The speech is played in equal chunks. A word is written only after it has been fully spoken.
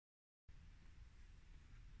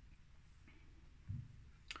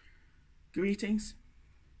Greetings.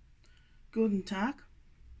 Guten Tag.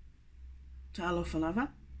 Talofa.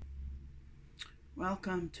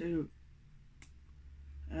 Welcome to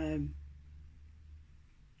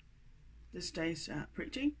this day's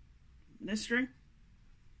preaching, ministering,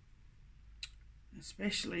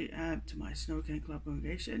 especially to my Snow King Club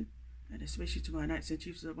congregation, and especially to my Knights and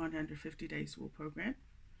Chiefs of the 150 Days War program,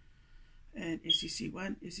 and SEC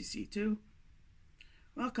 1, SEC 2.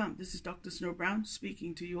 Welcome. This is Dr. Snow Brown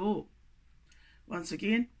speaking to you all. Once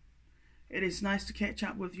again, it is nice to catch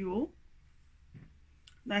up with you all.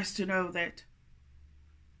 Nice to know that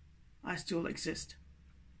I still exist.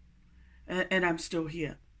 And I'm still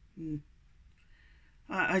here.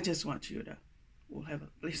 I just want you to all have a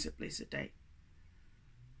blessed, blessed day.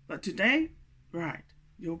 But today, right,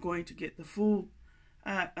 you're going to get the full,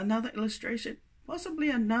 another illustration, possibly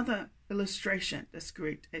another illustration that's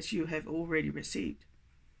great as you have already received.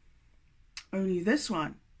 Only this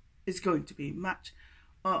one is going to be much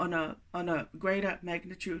on a greater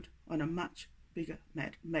magnitude, on a much bigger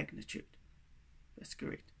magnitude. That's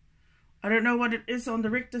great. I don't know what it is on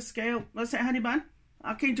the Richter scale. What's that, honey bun?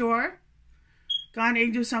 Archangel Guardian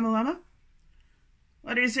Angel Samalama.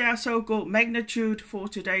 What is our so-called magnitude for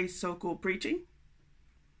today's so-called preaching?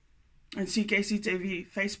 And CKC TV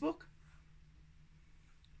Facebook.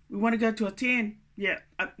 We want to go to a 10. Yeah,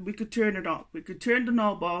 we could turn it off. We could turn the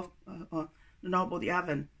knob off, the knob of the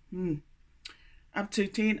oven. Up to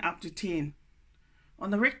 10, up to 10.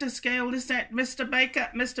 On the Richter scale, is that Mr.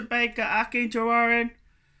 Baker, Archangel Warren,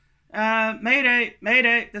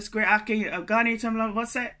 Mayday, that's great, Archangel Guardian,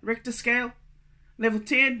 what's that, Richter scale? Level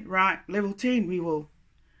 10, right, level 10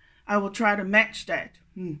 I will try to match that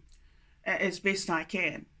as best I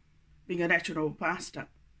can, being a natural pastor.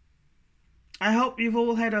 I hope you've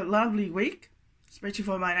all had a lovely week, especially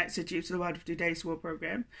for my Knights and Chiefs of the 150 Days War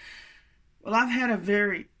program. Well, I've had a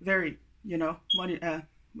very, very,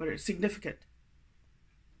 significant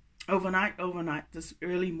overnight, this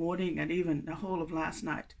early morning, and even the whole of last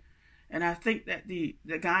night. And I think that the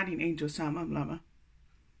Guardian Angel Samamlama,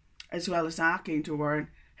 as well as Archangel Warren,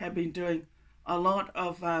 have been doing a lot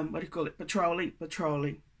of,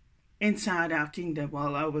 patrolling inside our kingdom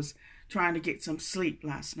while I was trying to get some sleep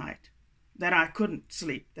last night. That I couldn't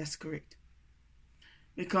sleep, that's correct.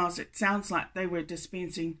 Because it sounds like they were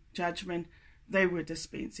dispensing judgment,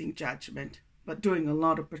 but doing a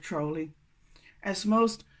lot of patrolling. As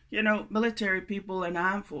most, military people and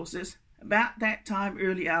armed forces, about that time,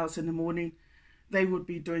 early hours in the morning, they would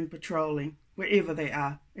be doing patrolling wherever they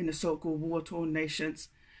are in the so-called war-torn nations,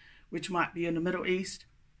 which might be in the Middle East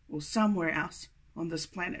or somewhere else on this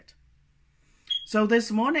planet. So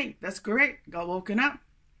this morning, that's correct, got woken up.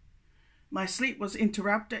 My sleep was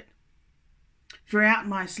interrupted throughout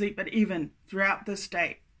my sleep, but even throughout this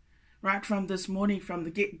day, right from this morning, from the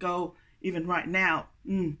get-go, even right now,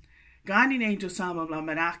 Guardian Angel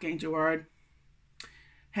Samalama and Archangel Warren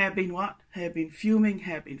have been what? Have been fuming,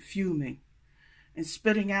 and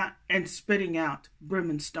spitting out brim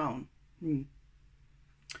and stone. And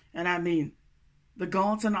I mean, the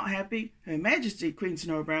gods are not happy. Her Majesty Queen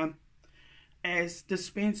Snow Brown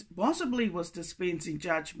possibly was dispensing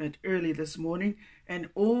judgment early this morning and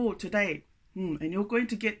all today. And you're going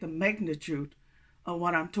to get the magnitude of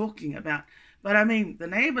what I'm talking about. But I mean, the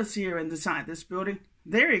neighbors here inside this building,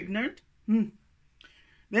 they're ignorant.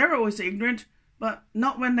 They're always ignorant, but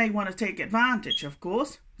not when they want to take advantage, of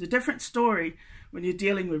course. It's a different story when you're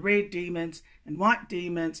dealing with red demons and white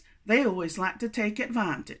demons. They always like to take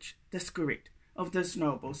advantage, that's correct, of this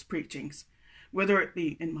noble's preachings. Whether it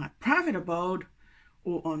be in my private abode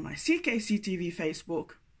or on my CKC TV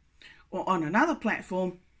Facebook or on another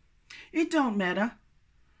platform, it don't matter.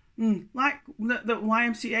 Like the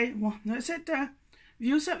YMCA, well, is it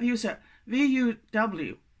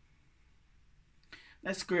VUW?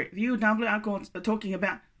 That's great. VUW, I'm talking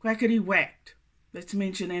about Quackity Whacked. That's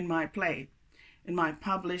mentioned in my play, in my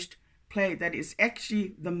published play that is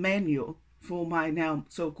actually the manual for my now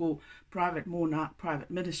so-called private monarch,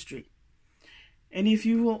 private ministry. And if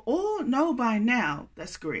you will all know by now,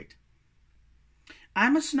 that's great.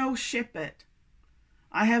 I'm a snow shepherd.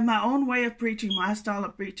 I have my own way of preaching. My style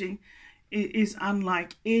of preaching is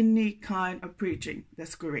unlike any kind of preaching.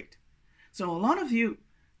 That's correct. So a lot of you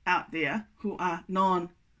out there who are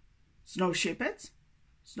non-snow shepherds,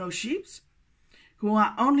 snow sheeps, who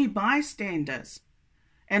are only bystanders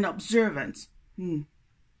and observants, and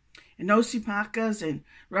osipakas and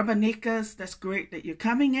rubberneckers, that's great that you're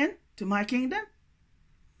coming in to my kingdom.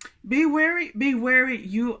 Be wary,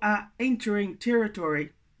 you are entering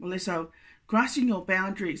territory. Well, so crossing your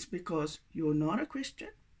boundaries because you're not a Christian.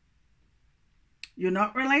 You're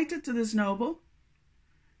not related to this noble.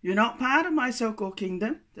 You're not part of my so-called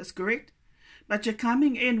kingdom, that's correct. But you're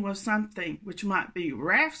coming in with something which might be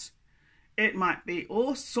rafts, it might be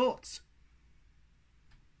all sorts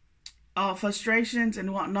of frustrations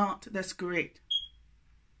and whatnot, that's correct.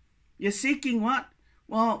 You're seeking what?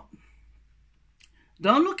 Well,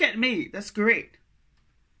 don't look at me, that's correct.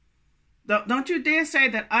 Don't you dare say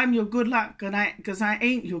that I'm your good luck, because I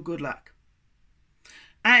ain't your good luck.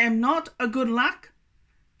 I am not a good luck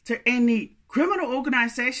to any criminal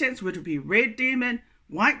organizations, whether it be Red Demon,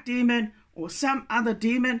 White Demon, or some other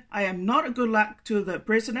demon. I am not a good luck to the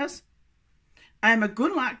prisoners. I am a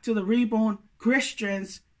good luck to the reborn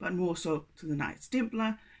Christians, but more so to the Knights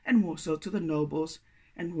Templar, and more so to the nobles,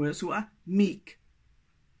 and those who are meek.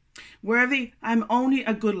 Worthy, I am only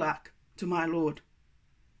a good luck to my Lord,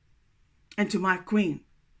 and to my Queen,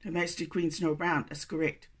 Her Majesty Queen Snow Brown, that's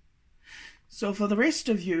correct. So for the rest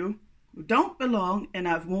of you who don't belong, and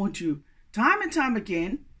I've warned you time and time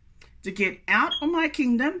again to get out of my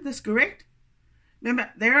kingdom, that's correct. Remember,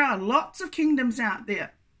 there are lots of kingdoms out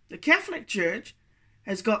there. The Catholic Church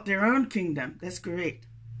has got their own kingdom, that's correct.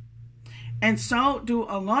 And so do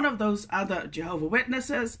a lot of those other Jehovah's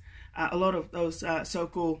Witnesses, a lot of those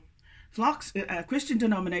so-called flocks, Christian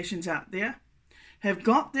denominations out there, have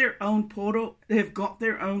got their own portal, they've got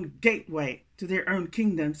their own gateway to their own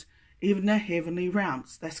kingdoms, even the heavenly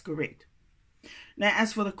realms, that's correct. Now,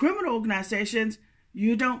 as for the criminal organizations,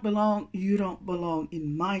 you don't belong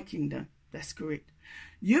in my kingdom, that's correct.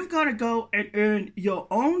 You've got to go and earn your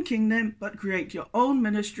own kingdom, but create your own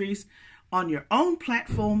ministries on your own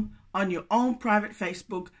platform, on your own private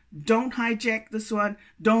Facebook. Don't hijack this one.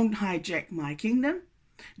 Don't hijack my kingdom.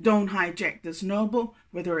 Don't hijack this noble,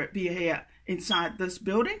 whether it be here inside this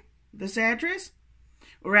building, this address,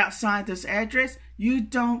 or outside this address. You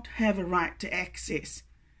don't have a right to access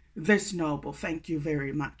this noble. Thank you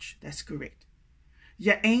very much. That's correct.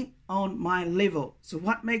 You ain't on my level. So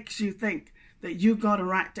what makes you think that you got a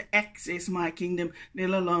right to access my kingdom,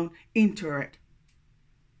 let alone enter it?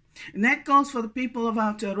 And that goes for the people of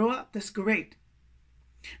Aotearoa, that's correct.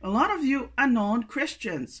 A lot of you are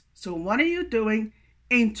non-Christians. So what are you doing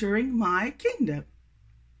entering my kingdom?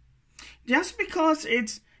 Just because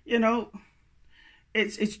it's,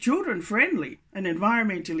 it's children friendly and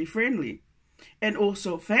environmentally friendly, and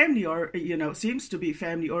also family, or seems to be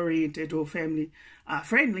family oriented or family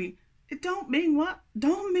friendly, it don't mean what?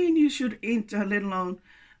 Don't mean you should enter, let alone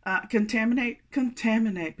contaminate,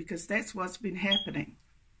 because that's what's been happening.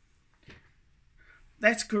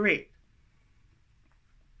 That's correct.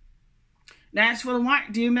 Now, as for the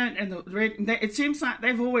White Demon and the Red, it seems like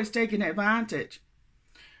they've always taken advantage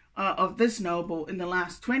of this noble in the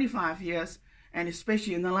last 25 years, and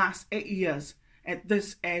especially in the last 8 years at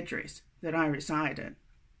this address that I reside in.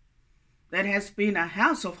 That has been a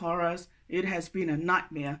house of horrors. It has been a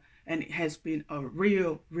nightmare, and it has been a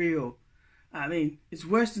real, it's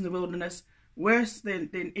worse than the wilderness, worse than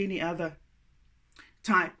any other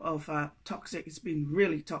type of toxic. It's been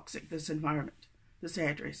really toxic, this environment, this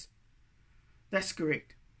address. That's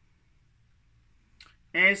correct.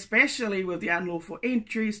 Especially with the unlawful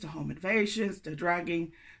entries, the home invasions, the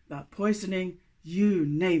drugging, the poisoning, you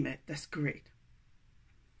name it, that's correct.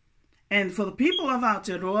 And for the people of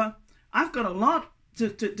Aotearoa, I've got a lot to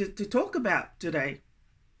talk about today,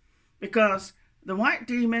 because the White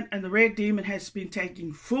Demon and the Red Demon has been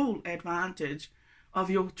taking full advantage of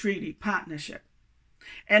your treaty partnership.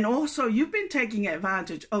 And also, you've been taking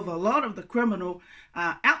advantage of a lot of the criminal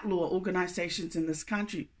outlaw organizations in this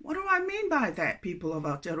country. What do I mean by that, people of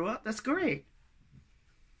Aotearoa? That's correct.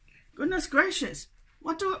 Goodness gracious.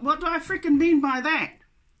 What do I freaking mean by that?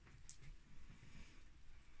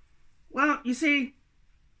 Well, you see,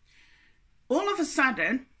 all of a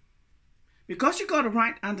sudden, because you got it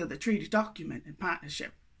right under the treaty document and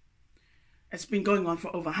partnership, it's been going on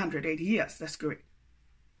for over 180 years, that's correct.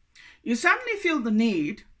 You suddenly feel the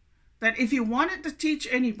need that if you wanted to teach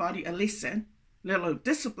anybody a lesson, let alone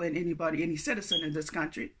discipline anybody, any citizen in this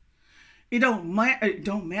country, it don't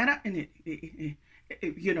matter,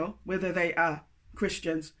 whether they are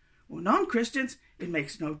Christians or non-Christians, it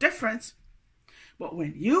makes no difference. But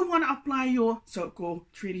when you want to apply your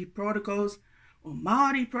so-called treaty protocols or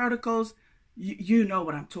Maori protocols, you know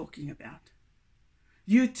what I'm talking about.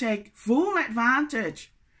 You take full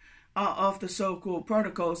advantage of the so-called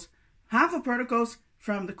protocols, half of protocols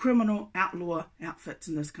from the criminal outlaw outfits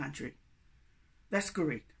in this country. That's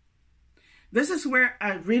correct. This is where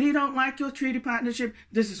I really don't like your treaty partnership.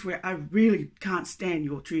 This is where I really can't stand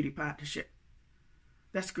your treaty partnership.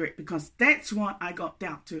 That's correct, because that's what I got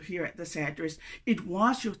down to here at this address. It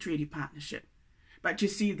was your treaty partnership. But you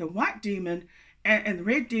see, the White Demon and the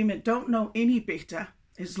Red Demon don't know any better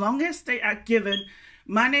as long as they are given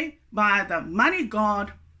money by the money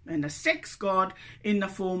god and the sex god in the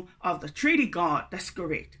form of the treaty god. That's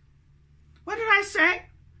correct. What did I say?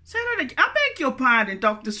 Say that again. I beg your pardon,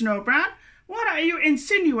 Dr. Snowbrown. What are you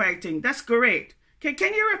insinuating? That's correct.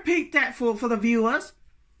 Can you repeat that for the viewers?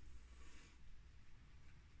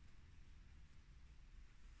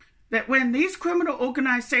 That when these criminal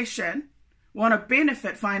organizations want to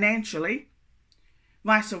benefit financially,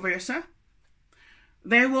 vice versa,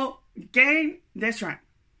 they will gain, that's right,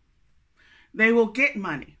 they will get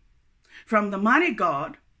money from the money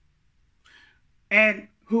god, and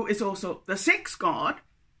who is also the sex god,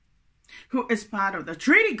 who is part of the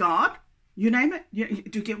treaty god. You name it.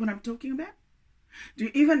 Do you get what I'm talking about? Do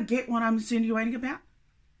you even get what I'm insinuating about?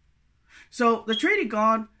 So the treaty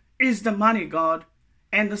god is the money god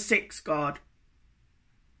and the sex god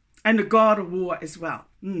and the god of war as well.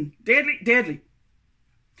 Deadly, deadly.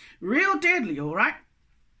 Real deadly, all right?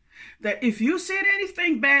 That if you said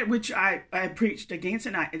anything bad, which I preached against,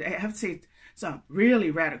 and I have said some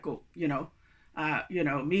really radical,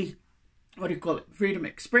 me, what do you call it, freedom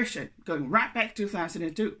of expression, going right back to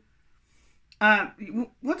 2002.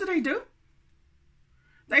 What do?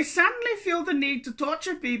 They suddenly feel the need to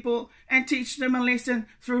torture people and teach them a lesson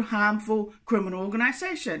through harmful criminal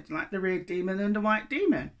organizations like the Red Demon and the White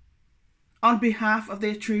Demon on behalf of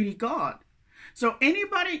their treaty god. So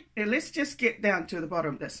anybody, let's just get down to the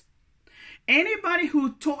bottom of this. Anybody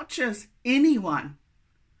who tortures anyone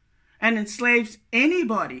and enslaves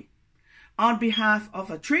anybody on behalf of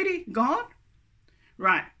a treaty god,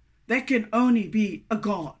 right, that can only be a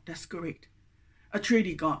god. That's correct. A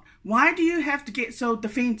treaty god. Why do you have to get so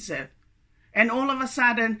defensive and all of a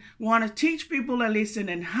sudden want to teach people a lesson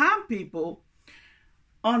and harm people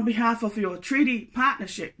on behalf of your treaty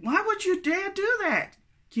partnership? Why would you dare do that,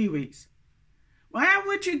 Kiwis? Why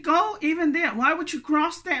would you go even there? Why would you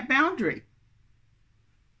cross that boundary?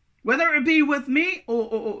 Whether it be with me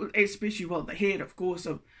or especially, well, the head, of course,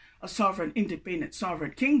 of a sovereign, independent,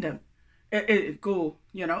 sovereign kingdom, it go,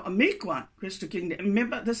 a meek one, Crystal Kingdom.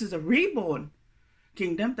 Remember, this is a reborn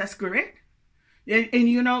kingdom. That's correct. And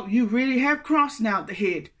you really have crossed now the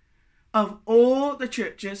head of all the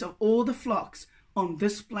churches, of all the flocks on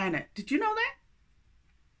this planet. Did you know that?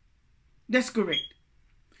 That's correct.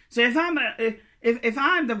 So if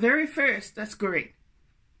I'm the very first, that's correct,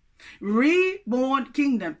 reborn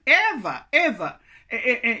kingdom ever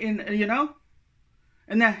in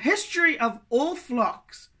the history of all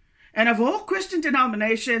flocks and of all Christian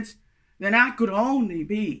denominations, then I could only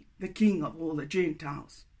be the king of all the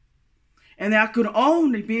Gentiles. And I could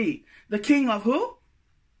only be the king of who?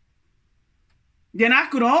 Then I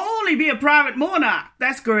could only be a private monarch.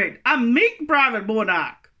 That's correct. A meek private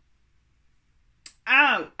monarch.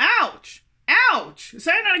 Oh, ouch. Ouch.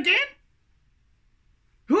 Say that again.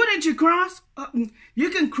 Who did you cross? You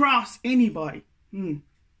can cross anybody.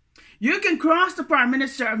 You can cross the Prime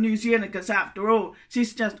Minister of New Zealand because, after all,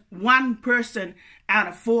 she's just one person out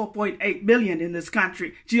of 4.8 million in this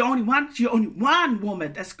country. She only one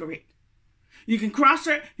woman. That's correct. You can cross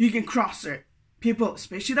her. You can cross her. People,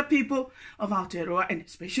 especially the people of Aotearoa and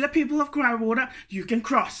especially the people of Crywater, you can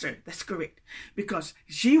cross her. That's correct. Because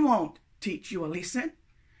she won't teach you a lesson.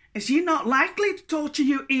 Is she not likely to torture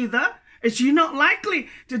you either? Is she not likely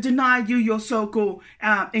to deny you your so-called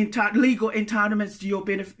legal entitlements to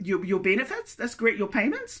your benefits? That's great, your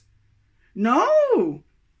payments? No.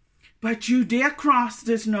 But you dare cross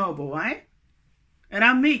this noble, right? And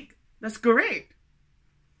I'm meek. That's correct.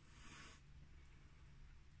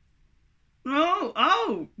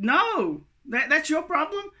 No. That's your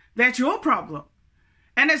problem? That's your problem.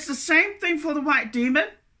 And it's the same thing for the White Demon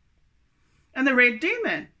and the Red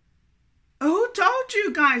Demon. Who told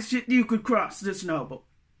you guys you could cross this noble?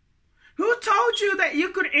 Who told you that you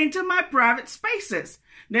could enter my private spaces,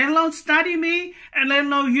 let alone study me, and let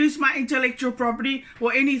alone use my intellectual property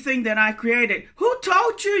or anything that I created? Who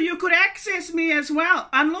told you could access me as well,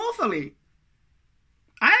 unlawfully?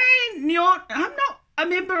 I'm not a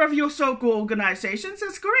member of your so-called organizations.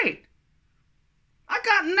 That's great. I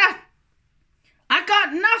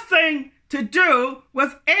got nothing to do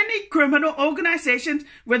with any criminal organizations,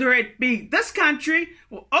 whether it be this country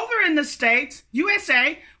or over in the States,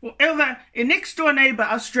 USA, or over in next door neighbor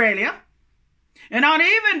Australia, and not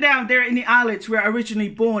even down there in the islands where I originally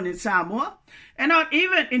born in Samoa, and not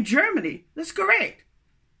even in Germany. That's correct.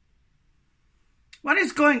 What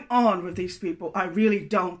is going on with these people? I really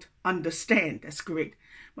don't understand. That's correct.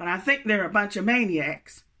 But I think they're a bunch of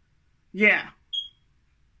maniacs. Yeah.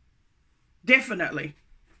 Definitely.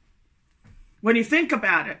 When you think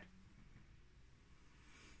about it.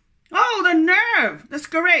 Oh, the serve. That's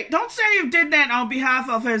correct. Don't say you did that on behalf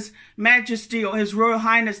of His Majesty or His Royal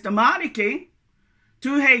Highness the Māori King.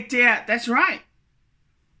 Tu hei te, that's right.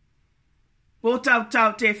 Bo tau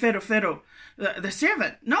tau te whero, the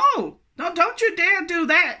seven. No, don't you dare do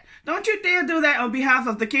that. Don't you dare do that on behalf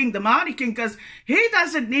of the king, the Māori King, because he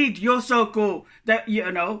doesn't need your so-called,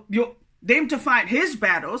 them to fight his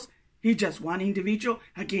battles. He just one individual.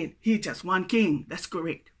 Again, he just one king. That's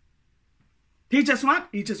correct. He just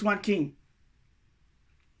one king.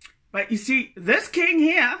 But you see, this king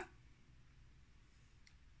here,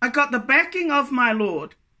 I got the backing of my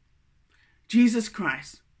Lord, Jesus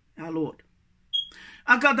Christ, our Lord.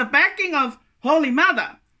 I got the backing of Holy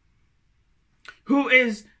Mother, who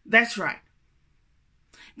is, that's right,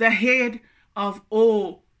 the head of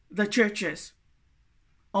all the churches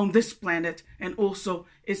on this planet, and also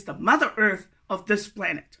is the Mother Earth of this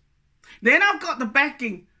planet. Then I've got the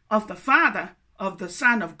backing of the Father of the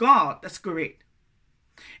Son of God. That's correct.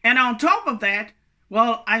 And on top of that,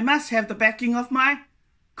 well, I must have the backing of my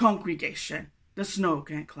congregation, the Snow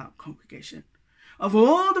Camp Club congregation, of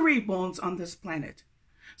all the reborns on this planet.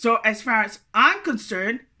 So as far as I'm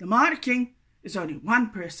concerned, the Māori King is only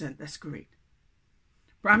one person. That's correct.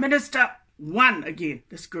 Prime Minister, one again.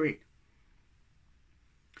 That's correct.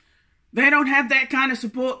 They don't have that kind of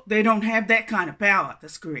support. They don't have that kind of power.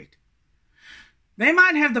 That's correct. They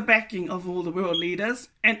might have the backing of all the world leaders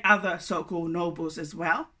and other so-called nobles as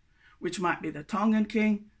well, which might be the Tongan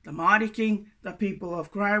King, the Māori King, the people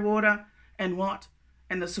of Crywater,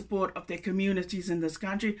 and the support of their communities in this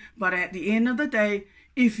country. But at the end of the day,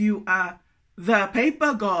 if you are the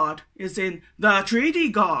paper god, is in the treaty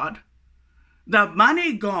god, the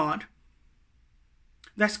money god,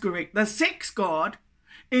 that's correct, the sex god,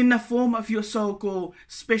 in the form of your so-called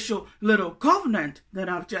special little covenant that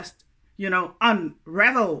I've just,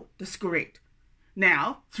 unraveled, that's correct.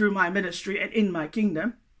 Now, through my ministry and in my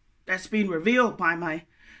kingdom, that's been revealed by my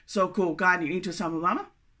so-called guardian angel Samamama,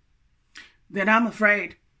 then I'm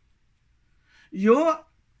afraid your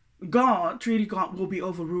God, treaty God, will be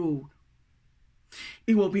overruled.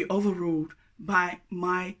 It will be overruled by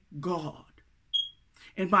my God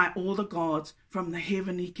and by all the gods from the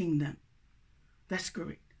heavenly kingdom. That's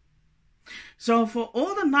correct. So for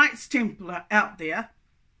all the Knights Templar out there,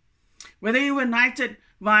 whether you were knighted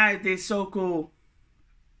by the so-called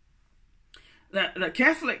the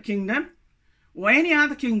Catholic kingdom or any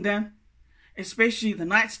other kingdom, especially the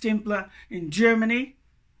Knights Templar in Germany,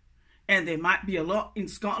 and there might be a lot in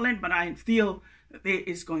Scotland, but I feel that there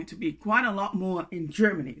is going to be quite a lot more in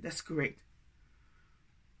Germany. That's correct.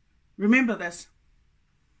 Remember this.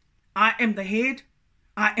 I am the head.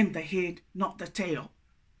 I am the head, not the tail.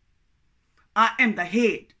 I am the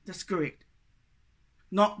head. That's correct.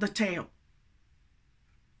 Not the tail.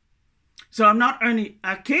 So I'm not only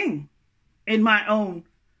a king in my own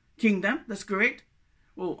kingdom. That's correct.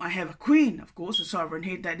 Well, I have a queen, of course, a sovereign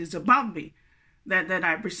head that is above me, that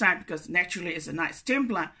I preside, because naturally as a Knights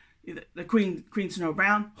Templar, the Queen Snow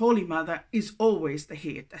Brown, Holy Mother, is always the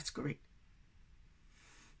head. That's correct.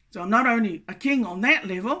 So I'm not only a king on that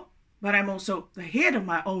level, but I'm also the head of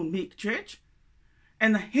my own meek church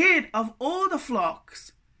and the head of all the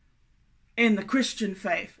flocks in the Christian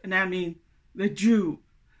faith. And I mean the Jew,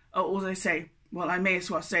 or they say, well, I may as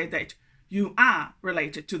well say that you are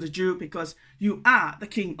related to the Jew because you are the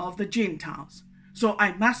king of the Gentiles. So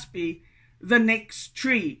I must be the next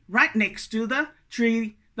tree, right next to the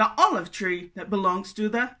tree, the olive tree that belongs to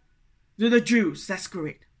the Jews. That's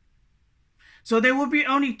correct. So there will be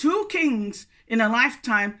only two kings in a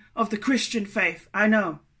lifetime of the Christian faith. I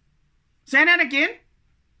know. Say that again.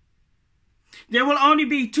 There will only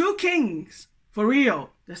be two kings for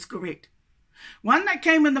real. That's correct. One that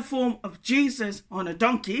came in the form of Jesus on a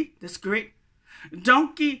donkey. That's correct.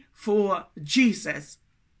 Donkey for Jesus.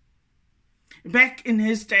 Back in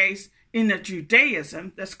his days in the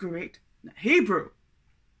Judaism. That's correct. Hebrew.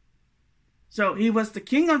 So he was the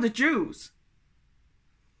king of the Jews.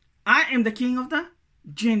 I am the king of the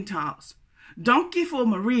Gentiles. Donkey for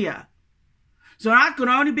Maria. So I could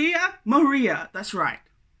only be a Maria. That's right.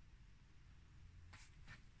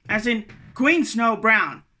 As in Queen Snow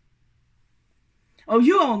Brown. Oh,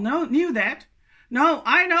 you all knew that. No,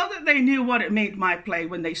 I know that they knew what it meant, my play,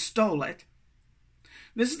 when they stole it.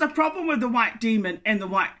 This is the problem with the white demon and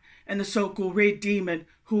the so-called red demon,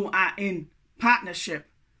 who are in partnership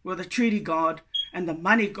with the treaty god and the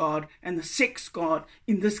money god and the sex god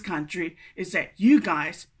in this country, is that you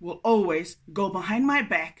guys will always go behind my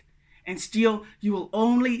back and steal. You will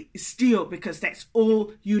only steal because that's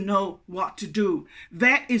all you know what to do.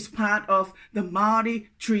 That is part of the Māori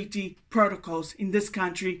treaty protocols in this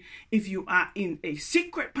country. If you are in a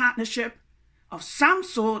secret partnership of some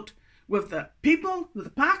sort with the people, with the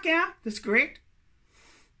Pākehā, that's correct,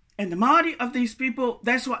 and the Māori of these people.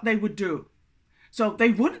 That's what they would do. So they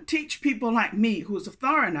wouldn't teach people like me, who was a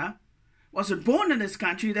foreigner, wasn't born in this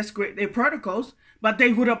country, that's great, their protocols, but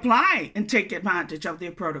they would apply and take advantage of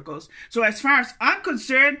their protocols. So as far as I'm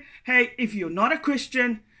concerned, hey, if you're not a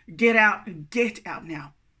Christian, get out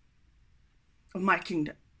now of my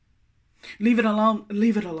kingdom. Leave it alone,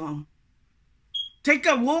 leave it alone. Take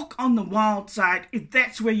a walk on the wild side if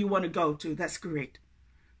that's where you want to go to, that's correct.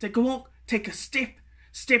 Take a walk, take a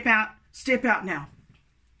step out now.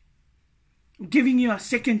 I'm giving you a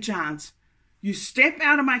second chance. You step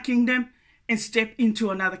out of my kingdom and step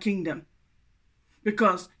into another kingdom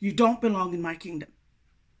because you don't belong in my kingdom.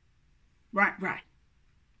 Right.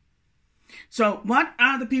 So what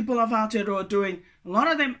are the people of Aotearoa doing? A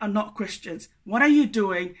lot of them are not Christians. What are you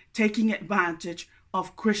doing taking advantage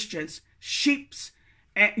of Christians? Sheeps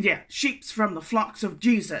from the flocks of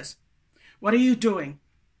Jesus. What are you doing?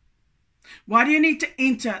 Why do you need to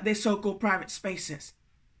enter their so-called private spaces?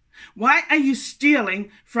 Why are you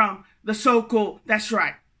stealing from the so-called, that's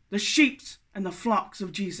right, the sheep and the flocks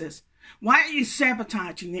of Jesus? Why are you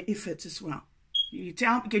sabotaging their efforts as well?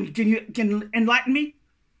 Can you enlighten me?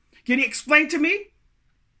 Can you explain to me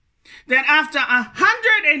that after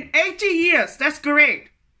 180 years, that's correct,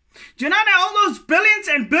 do you know that all those billions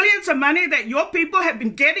and billions of money that your people have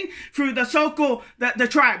been getting through the so-called, the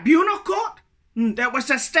tribunal court that was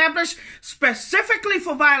established specifically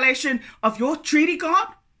for violation of your treaty God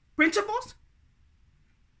principles?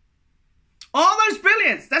 All those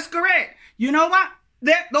billions, that's correct. You know what?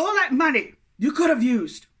 All that money you could have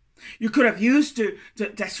used. You could have used to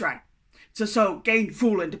that's right, to gain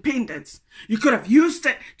full independence. You could have used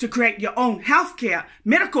it to create your own healthcare,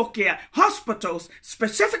 medical care, hospitals,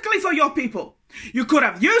 specifically for your people. You could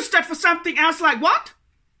have used it for something else like what?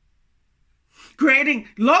 Creating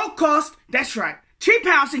low cost, that's right, cheap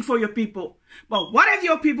housing for your people. But what have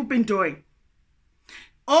your people been doing?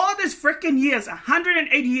 All these freaking years,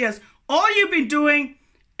 180 years, all you've been doing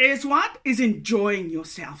is what? Is enjoying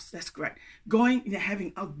yourselves. That's correct. Going and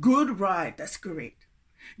having a good ride. That's correct.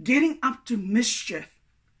 Getting up to mischief.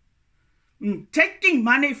 Taking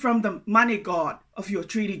money from the money god of your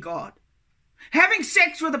treaty god. Having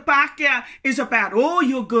sex with the Pākehā is about all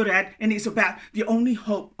you're good at, and it's about the only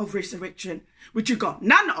hope of resurrection, which you got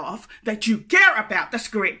none of, that you care about. That's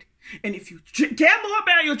correct. And if you care more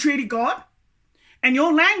about your treaty god and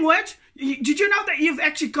your language, did you know that you've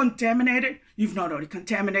actually contaminated? You've not only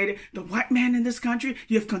contaminated the white man in this country,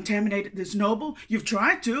 you've contaminated this noble. You've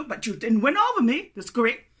tried to, but you didn't win over me. That's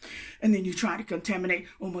correct. And then you try to contaminate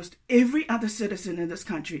almost every other citizen in this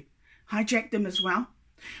country. Hijack them as well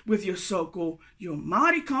with your so-called, your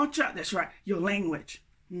Māori culture. That's right, your language.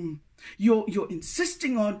 You're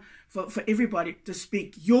insisting on for everybody to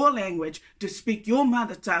speak your language, to speak your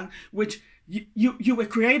mother tongue, which you were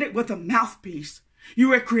created with a mouthpiece. You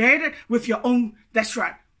were created with your own, that's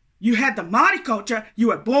right. You had the Māori culture, you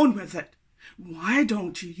were born with it. Why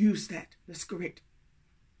don't you use that? That's correct.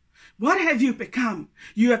 What have you become?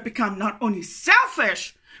 You have become not only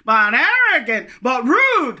selfish, but arrogant, but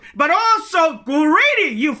rude, but also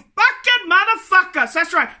greedy. You fucking motherfuckers.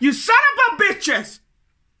 That's right. You son of a bitches.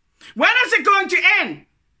 When is it going to end?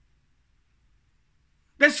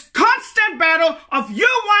 This constant battle of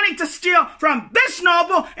you wanting to steal from this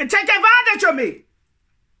noble and take advantage of me.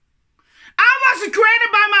 I wasn't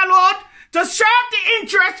created by my Lord to serve the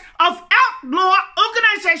interests of outlaw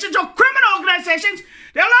organizations or criminal organizations.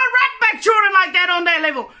 They'll not rat back children like that on their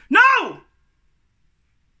level. No!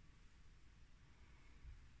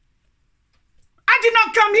 I did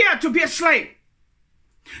not come here to be a slave.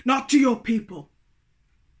 Not to your people.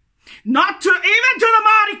 Not to even to the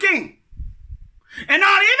Māori king. And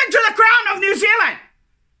not even to the crown of New Zealand.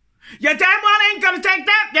 You damn well ain't gonna take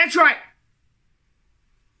that. That's right.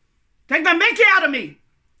 Take the mickey out of me.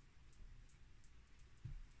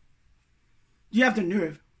 You have the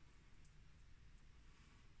nerve.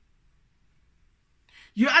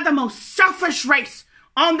 You are the most selfish race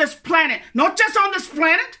on this planet. Not just on this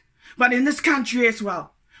planet, but in this country as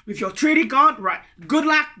well. With your treaty god, right. Good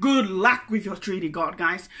luck with your treaty god,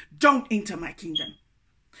 guys. Don't enter my kingdom.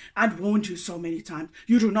 I've warned you so many times.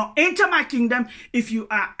 You do not enter my kingdom if you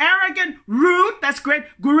are arrogant, rude, that's great,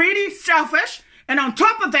 greedy, selfish, and on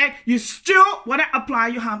top of that, you still want to apply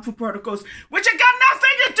your harmful protocols, which have got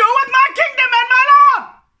nothing to do with my kingdom and my Lord.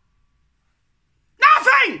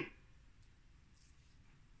 Nothing.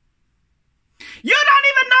 You don't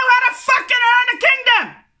even know how to fucking earn a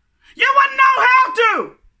kingdom. You wouldn't know how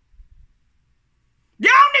to. The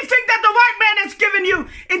only thing that the white man has given you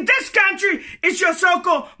in this country is your your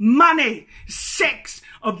so-called money, sex,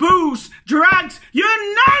 booze, drugs, you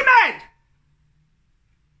name it.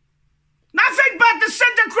 Nothing but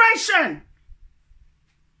disintegration.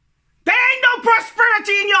 There ain't no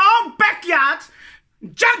prosperity in your own backyards.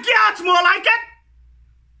 Junkyards more like it.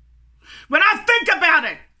 When I think about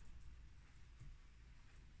it.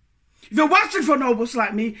 If it wasn't for nobles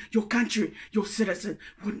like me, your country, your citizen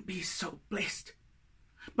wouldn't be so blessed.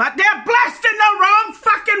 But they're blessed in the wrong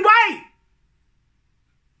fucking way.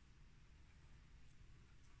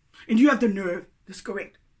 And you have the nerve. That's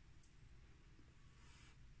correct.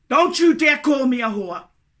 Don't you dare call me a whore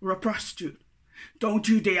or a prostitute. Don't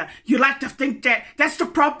you dare. You like to think that that's the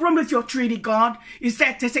problem with your treaty, God, is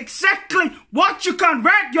that that's exactly what you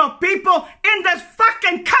convert your people in this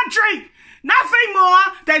fucking country. Nothing more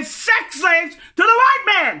than sex slaves to the white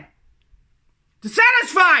man. To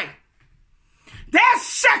satisfy their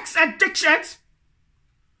sex addictions.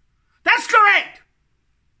 That's correct.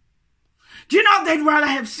 Do you know they'd rather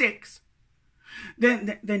have sex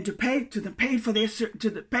than to pay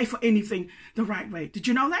for anything the right way? Did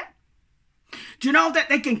you know that? Do you know that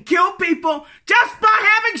they can kill people just by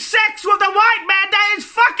having sex with a white man that is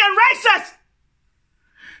fucking racist?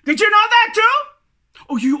 Did you know that too?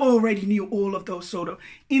 Oh, you already knew all of those sort of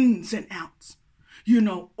ins and outs. You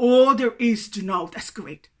know all there is to know. That's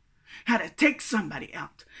great. How to take somebody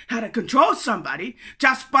out. How to control somebody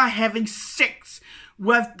just by having sex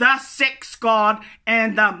with the sex god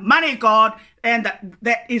and the money god, and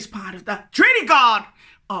that is part of the treaty god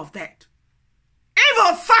of that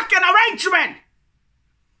evil fucking arrangement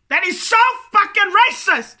that is so fucking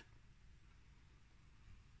racist.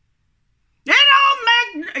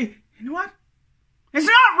 You know what? It's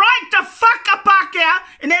not right to fuck a Pākehā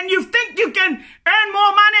and then you think you can earn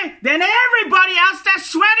more money than everybody else that's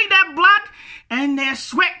sweating their blood and their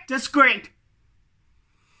sweat. That's great.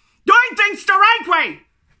 Doing things the right way.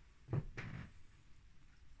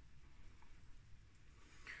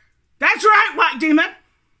 That's right, white demon.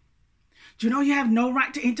 Do you know you have no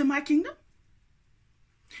right to enter my kingdom?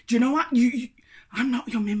 Do you know what? I'm not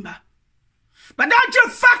your member. But don't you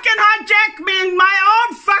fucking hijack me in my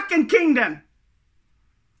own fucking kingdom.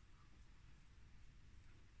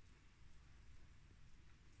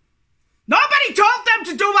 Nobody told them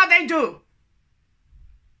to do what they do.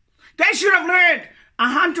 They should have learned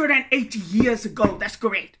 180 years ago, that's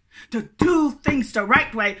correct, to do things the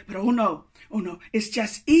right way. But oh no, it's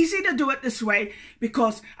just easy to do it this way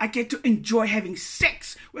because I get to enjoy having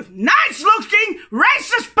sex with nice-looking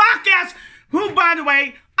racist Pākehās who, by the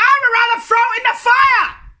way, I would rather throw in the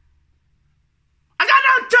fire. I got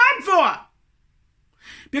no time for it.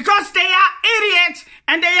 Because they are idiots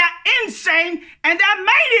and they are insane and they're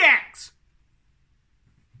maniacs.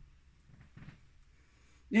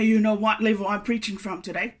 Now you know what level I'm preaching from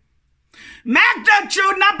today.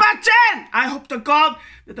 Magnitude number 10. I hope to God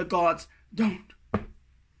that the gods don't.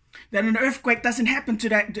 That an earthquake doesn't happen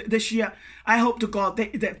this year. I hope to God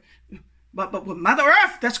but with Mother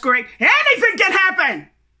Earth, that's great. Anything can happen.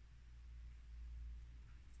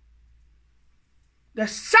 The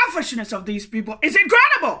selfishness of these people is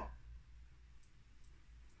incredible.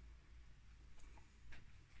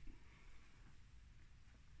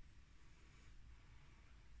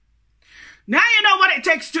 Now you know what it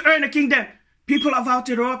takes to earn a kingdom. People of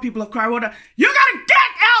Aotearoa, people of Crywater, you gotta get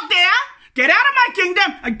out there, get out of my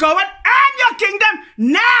kingdom, and go and earn your kingdom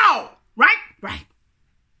now. Right?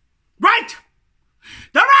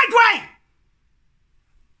 The right way.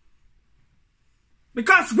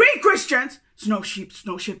 Because we Christians, snow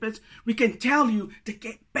shepherds, we can tell you to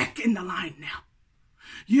get back in the line now.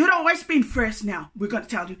 You'd always been first now. We're going to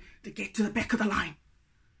tell you to get to the back of the line.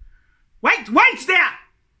 Wait there.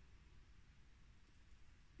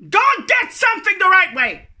 Go and get something the right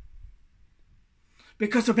way.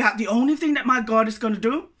 Because about the only thing that my God is going to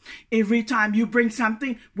do, every time you bring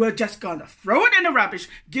something, we're just going to throw it in the rubbish,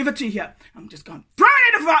 give it to you here. I'm just going to throw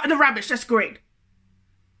it in the rubbish. That's great.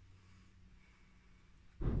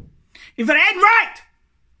 If it ain't right,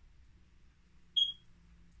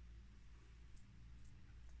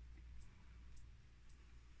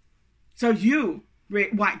 so you,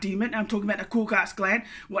 red white demon, I'm talking about the Ku Klux Klan,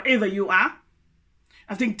 whatever you are,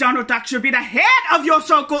 I think Donald Duck should be the head of your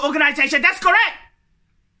so-called organization. That's correct.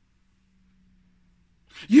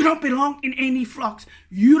 You don't belong in any flocks.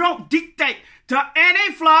 You don't dictate to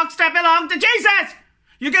any flocks that belong to Jesus.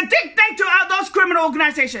 You can dictate to those criminal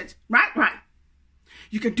organizations. Right.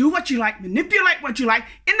 You can do what you like, manipulate what you like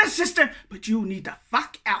in the system, but you need to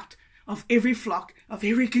fuck out of every flock, of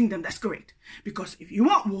every kingdom. That's correct. Because if you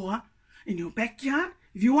want war in your backyard,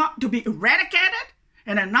 if you want to be eradicated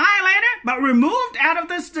an annihilator, but removed out of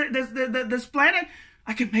this planet,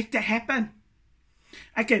 I can make that happen.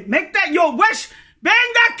 I can make that your wish.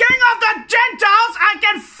 Being the king of the Gentiles, I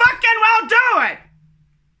can fucking well do it.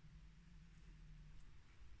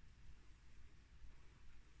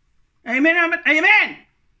 Amen, amen, amen.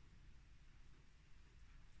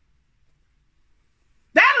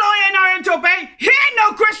 That lawyer ain't not into obeying. He ain't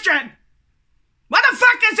no Christian. What the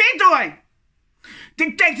fuck is he doing?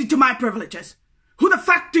 Dictating to my privileges. Who the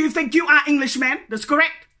fuck do you think you are, Englishman? That's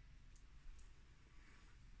correct.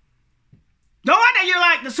 No wonder you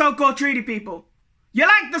like the so-called treaty people. You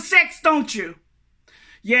like the sex, don't you?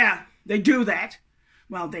 Yeah, they do that.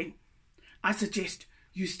 Well then, I suggest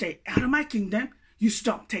you stay out of my kingdom. You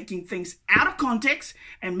stop taking things out of context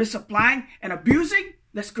and misapplying and abusing.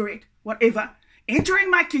 That's correct. Whatever.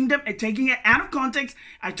 Entering my kingdom and taking it out of context.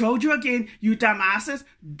 I told you again, you dumbasses,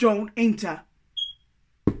 don't enter.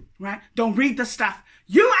 Right? Don't read the stuff.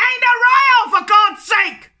 You ain't a royal, for God's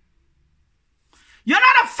sake. You're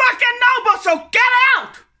not a fucking noble, so get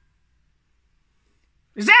out.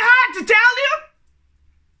 Is that hard to tell you?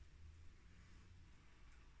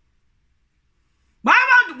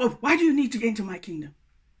 Why do you need to enter my kingdom?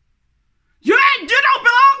 You don't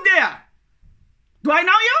belong there. Do I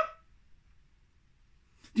know you?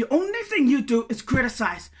 The only thing you do is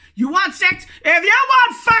criticize. You want sex? If you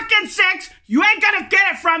want fucking sex, you ain't gonna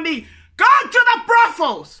get it from me. Go to the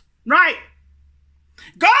brothels, right?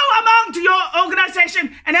 Go among to your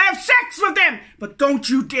organization and have sex with them. But don't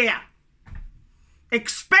you dare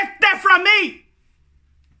expect that from me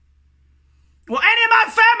or any of my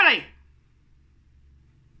family.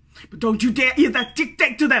 But don't you dare either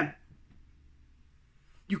dictate to them.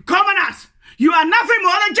 You commoners, you are nothing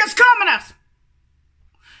more than just commoners.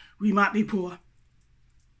 We might be poor.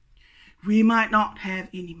 We might not have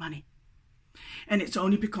any money. And it's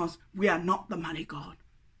only because we are not the money God.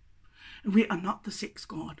 We are not the sex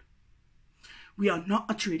God. We are not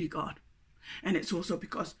a treaty God. And it's also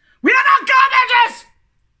because we are not garbages.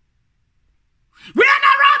 We are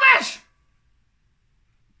not rubbish.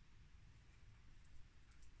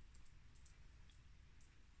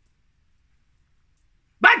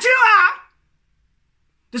 But you are.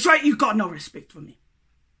 That's right, you got no respect for me.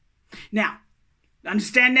 Now,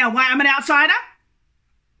 understand now why I'm an outsider?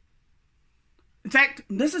 In fact,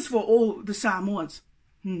 this is for all the Samoans.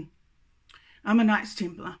 I'm a Knights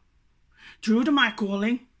Templar. True to my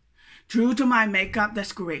calling, true to my makeup,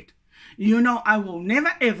 that's great. You know I will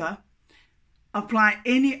never ever apply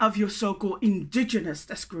any of your so-called indigenous,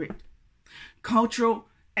 that's great, cultural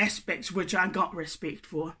aspects which I got respect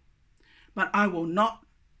for. But I will not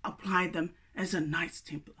apply them as a Knights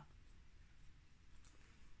Templar.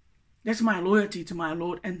 That's my loyalty to my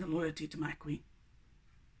Lord and the loyalty to my Queen.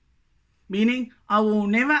 Meaning, I will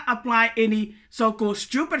never apply any so-called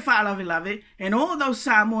stupid whālawe and all those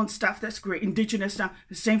Samoan stuff, that's great, indigenous stuff,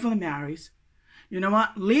 the same for the Maoris. You know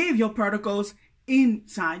what? Leave your protocols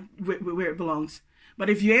inside where it belongs. But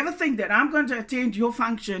if you ever think that I'm going to attend your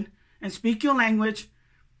function and speak your language,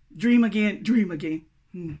 dream again, dream again.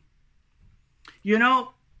 You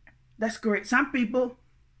know, that's great. Some people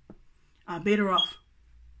are better off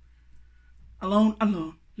alone,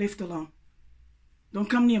 left alone. Don't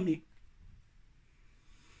come near me.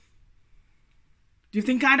 Do you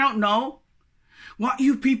think I don't know what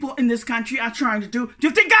you people in this country are trying to do? Do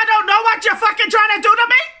you think I don't know what you're fucking trying to do to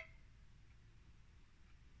me?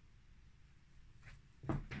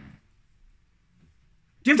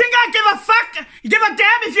 Do you think I give a fuck? You give a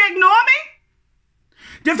damn if you ignore me?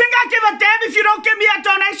 Do you think I give a damn if you don't give me a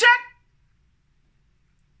donation?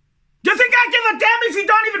 Do you think I give a damn if you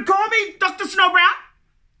don't even call me Dr. Snow Brown?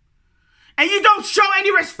 And you don't show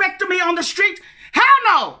any respect to me on the street? Hell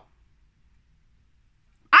no!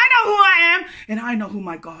 I know who I am, and I know who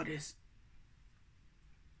my God is.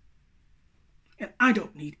 And I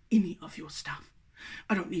don't need any of your stuff.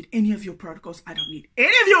 I don't need any of your protocols. I don't need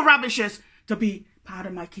any of your rubbishes to be part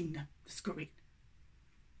of my kingdom. That's correct.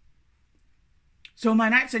 So my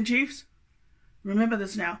knights and chiefs, remember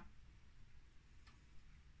this now.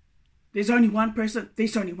 There's only one person they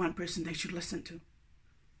should listen to.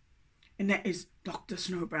 And that is Dr.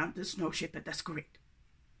 Snow Brown, the Snow Shepherd. That's correct.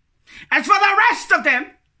 As for the rest of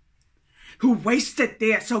them, who wasted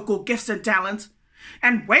their so-called gifts and talents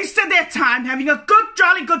and wasted their time having a good,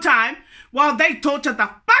 jolly good time while they tortured the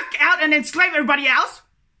fuck out and enslaved everybody else,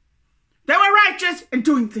 they were righteous in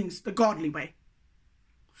doing things the godly way.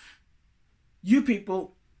 You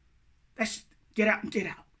people, let's get out and get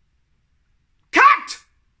out. Cut!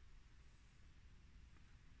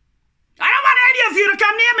 I don't want any of you to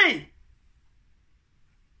come near me.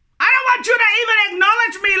 I don't want you to even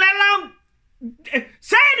acknowledge me, let alone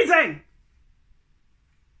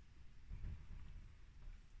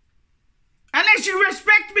least you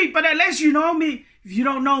respect me, but at least you know me. If you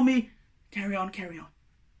don't know me, carry on, carry on.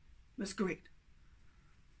 That's great.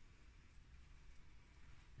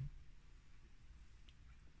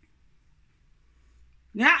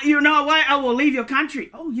 Now you know why I will leave your country.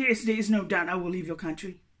 Oh yes, there is no doubt I will leave your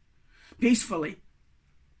country. Peacefully.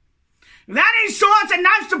 Without any swords and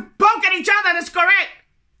knives to poke at each other, that's correct.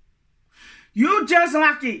 You're just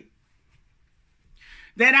lucky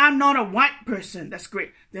that I'm not a white person, that's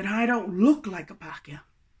great. That I don't look like a Pākehā.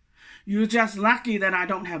 You're just lucky that I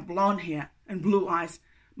don't have blonde hair and blue eyes.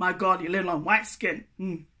 My God, you live on white skin.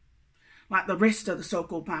 Like the rest of the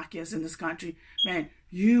so-called Pākehās in this country. Man,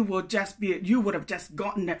 you would have just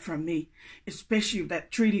gotten it from me. Especially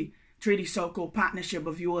that treaty so-called partnership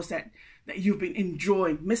of yours that you've been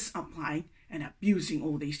enjoying, misapplying and abusing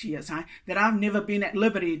all these years, huh? That I've never been at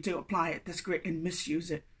liberty to apply it, that's great, and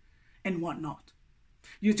misuse it and whatnot.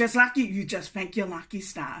 You're just lucky, you just thank your lucky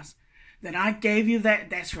stars that I gave you that,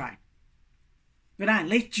 that's right. That I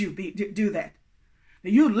let you do that.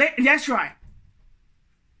 That's right.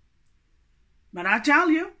 But I tell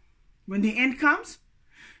you, when the end comes,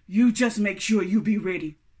 you just make sure you be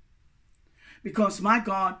ready. Because my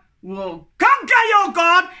God will conquer your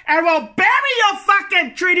God and will bury your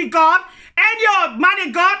fucking treaty God and your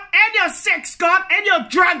money God and your sex God and your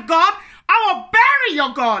drug God. I will bury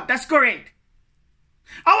your God. That's correct.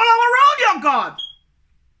 I will overrule your God.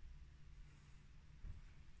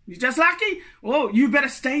 You're just lucky? Oh, you better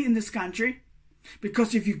stay in this country.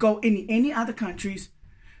 Because if you go in any other countries,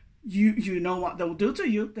 you know what they'll do to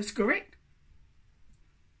you. That's correct.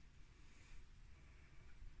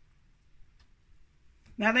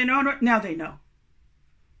 Now they know. Now they know.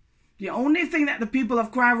 The only thing that the people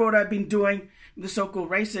of Cry-Rota have been doing, the so-called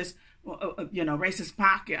racist, racist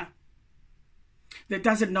Pākehā, that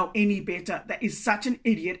doesn't know any better, that is such an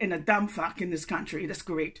idiot and a dumb fuck in this country. That's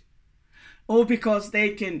correct. All because they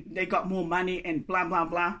got more money and blah blah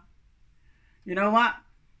blah. You know what?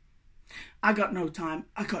 I got no time.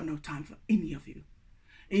 I got no time for any of you.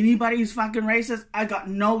 Anybody who's fucking racist, I got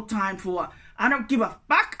no time for. I don't give a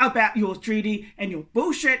fuck about your treaty and your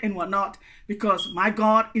bullshit and whatnot, because my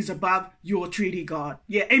God is above your treaty God.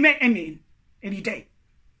 Yeah, amen, amen. Any day.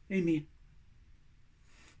 Amen.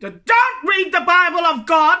 So don't read the Bible of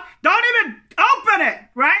God. Don't even open it,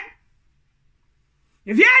 right?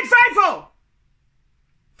 If you ain't faithful,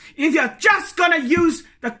 if you're just going to use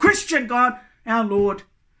the Christian God, our Lord,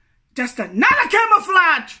 just another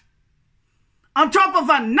camouflage on top of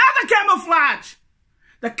another camouflage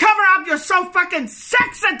to cover up your fucking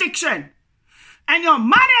sex addiction and your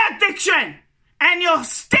money addiction and your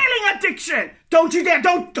stealing addiction. Don't you dare,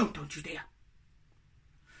 don't you dare.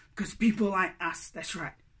 Because people like us, that's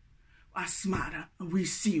right, are smarter and we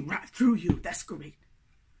see right through you. That's great.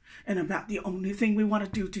 And about the only thing we want to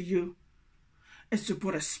do to you is to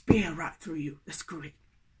put a spear right through you. That's great.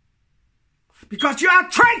 Because you are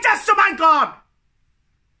traitors to my God.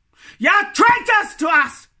 You are traitors to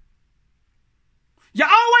us. You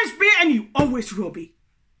always be and you always will be.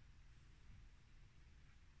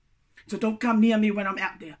 So don't come near me when I'm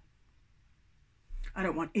out there. I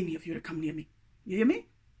don't want any of you to come near me. You hear me?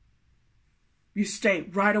 You stay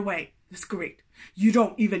right away. That's great. You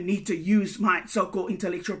don't even need to use my so-called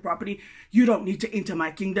intellectual property. You don't need to enter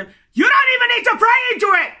my kingdom. You don't even need to pray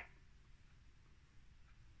into it.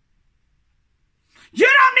 You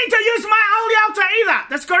don't need to use my holy altar either.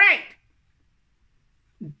 That's correct.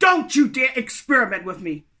 Don't you dare experiment with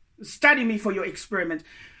me. Study me for your experiments.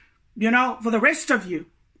 You know, for the rest of you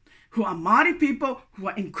who are Māori people, who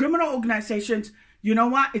are in criminal organizations, you know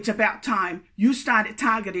what? It's about time you started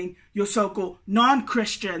targeting your so-called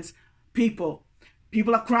non-Christians people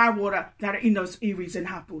of Cry-Rota that are in those iwis and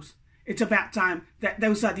hapus. It's about time that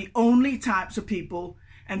those are the only types of people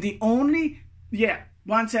and the only,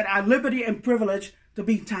 ones that are liberty and privilege to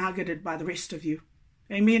be targeted by the rest of you.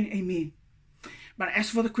 Amen, amen. But as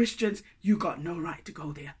for the Christians, you got no right to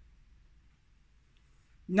go there.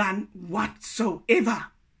 None whatsoever.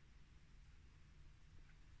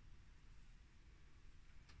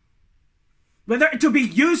 Whether to be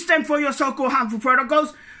used then for your so-called harmful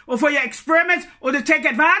protocols or for your experiments or to take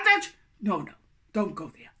advantage, no, don't go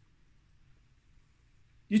there.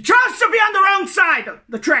 You chose to be on the wrong side of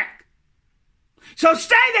the track. So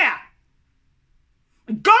stay there.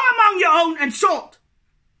 And go among your own and sort.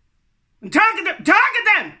 And target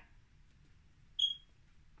them.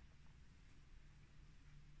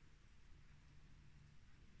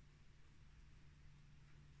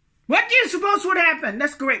 What do you suppose would happen?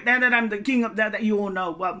 That's correct. Now that I'm the king of that you all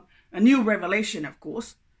know. Well, a new revelation, of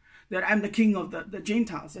course. That I'm the king of the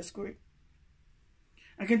Gentiles. That's correct.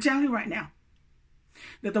 I can tell you right now.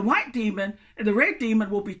 That the white demon and the red demon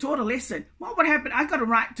will be taught a lesson. What would happen? I got a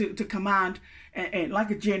right to command, and like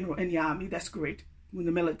a general in the army, that's great, in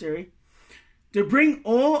the military, to bring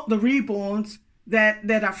all the reborns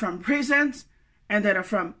that are from prisons and that are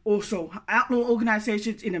from also outlaw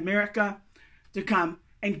organizations in America to come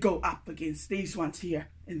and go up against these ones here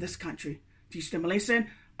in this country. Teach them a lesson.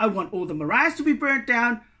 I want all the Mariahs to be burnt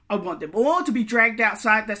down. I want them all to be dragged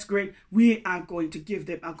outside. That's great. We are going to give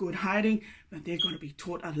them a good hiding, but they're going to be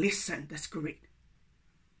taught a lesson. That's great.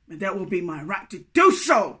 And that will be my right to do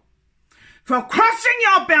so. For crossing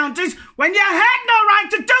your boundaries when you had no right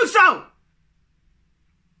to do so.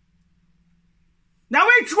 Now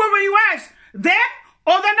which one were you asked? Them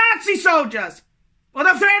or the Nazi soldiers? Or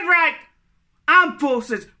the Third Reich armed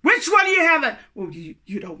forces? Which one do you have it? Well,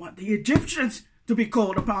 you don't want the Egyptians to be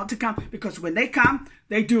called upon to come, because when they come,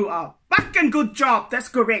 they do a fucking good job. That's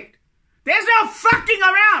correct. There's no fucking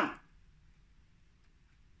around.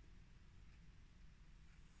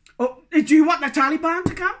 Oh, do you want the Taliban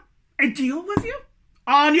to come and deal with you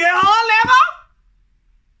on your own level?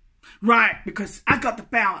 Right, because I got the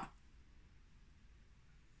power.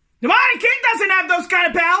 The Mighty King doesn't have those kind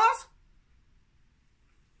of powers.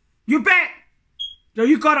 You bet. So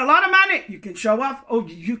you got a lot of money. You can show off. Oh,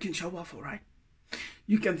 you can show off, all right.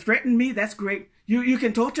 You can threaten me. That's great. You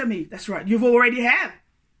can torture me. That's right. You've already have.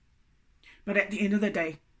 But at the end of the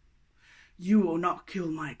day, you will not kill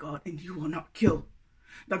my God, and you will not kill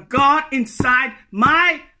the God inside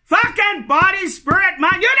my fucking body, spirit,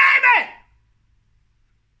 mind. You name it.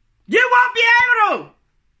 You won't be able to.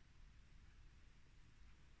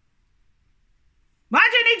 Why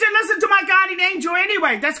do you need to listen to my guardian angel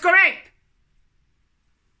anyway? That's correct.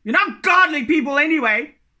 You're not godly people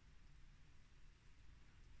anyway.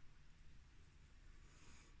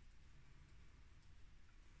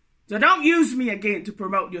 So don't use me again to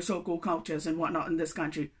promote your so-called cultures and whatnot in this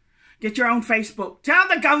country. Get your own Facebook. Tell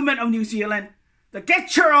the government of New Zealand to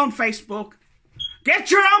get your own Facebook. Get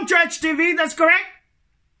your own church TV, that's correct.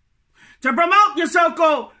 To promote your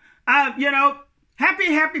so-called,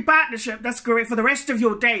 happy partnership, that's correct, for the rest of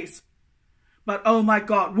your days. But oh my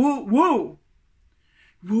God, woo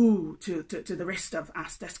to the rest of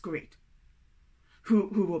us, that's great. Who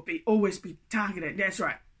will always be targeted, that's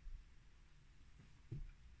right.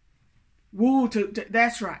 Woo to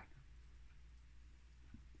that's right.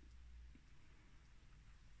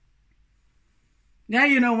 Now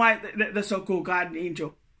you know why the so-called guardian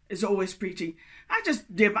angel is always preaching. I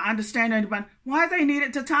just didn't understand anyone why they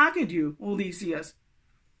needed to target you all these years.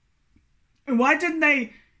 And why didn't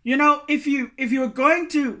they, if you were going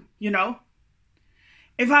to,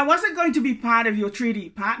 if I wasn't going to be part of your treaty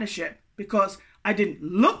partnership because I didn't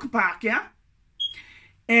look back, yeah,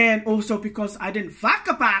 and also because I didn't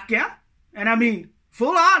fuck back, yeah, and I mean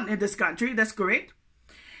full on in this country, that's correct.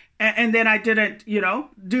 And then I didn't,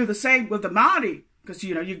 do the same with the Māori. Because,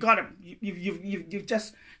 you got to,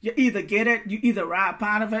 you either get it, you either are a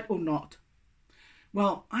part of it or not.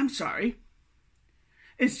 Well, I'm sorry.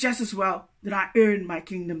 It's just as well that I earned my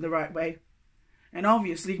kingdom the right way. And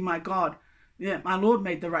obviously, my God, my Lord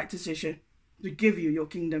made the right decision to give you your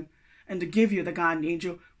kingdom and to give you the guardian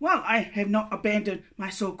angel. Well, I have not abandoned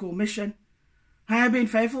my so-called mission. I have been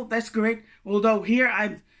faithful, that's correct. Although here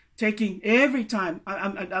I'm taking every time,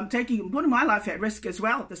 I'm putting my life at risk as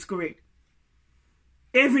well, that's correct.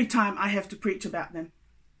 Every time I have to preach about them.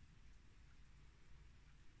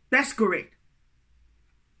 That's correct.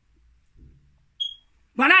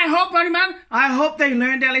 But I hope they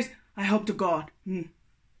learn their lesson. I hope to God.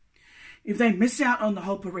 If they miss out on the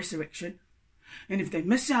hope of resurrection, and if they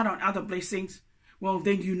miss out on other blessings, well,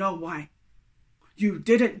 then you know why. You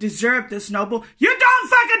didn't deserve this, noble. You don't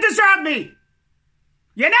fucking deserve me.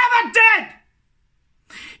 You never did.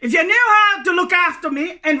 If you knew how to look after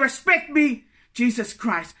me and respect me, Jesus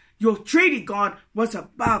Christ, your treaty God was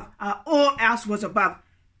above, all else was above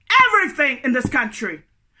everything in this country.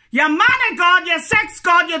 Your money God, your sex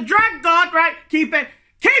God, your drug God, right? Keep it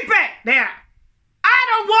there. I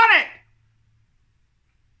don't want it.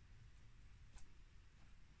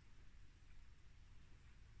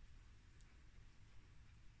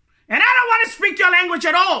 And I don't want to speak your language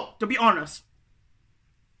at all, to be honest.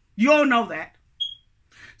 You all know that.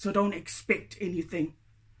 So don't expect anything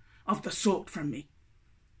of the sort from me.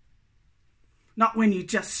 Not when you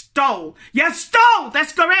just stole. You stole!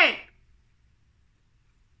 That's correct!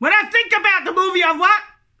 When I think about the movie of what?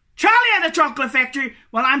 Charlie and the Chocolate Factory.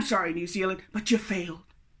 Well, I'm sorry, New Zealand, but you failed.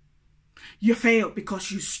 You failed because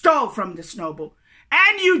you stole from this noble.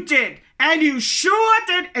 And you did. And you sure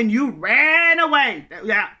did. And you ran away.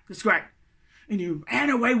 Yeah, that's correct. And you ran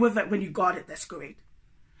away with it when you got it. That's correct.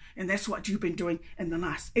 And that's what you've been doing in the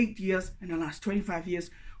last 8 years, in the last 25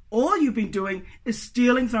 years. All you've been doing is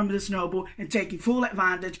stealing from this noble and taking full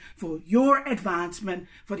advantage for your advancement,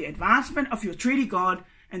 for the advancement of your treaty God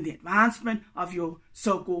and the advancement of your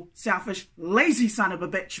so-called selfish, lazy son of a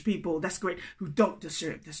bitch people, that's great, who don't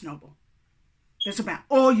deserve this noble. That's about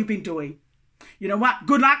all you've been doing. You know what?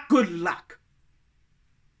 Good luck, good luck.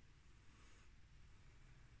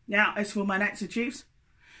 Now, as for my Knights and Chiefs,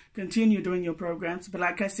 continue doing your programs. But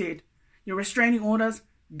like I said, your restraining orders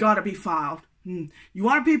got to be filed. You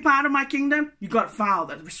want to be part of my kingdom? You got to file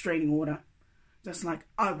that restraining order. Just like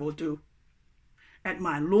I will do. At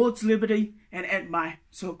my Lord's liberty and at my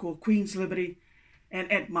so-called Queen's liberty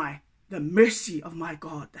and at the mercy of my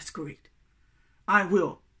God. That's correct. I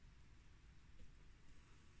will.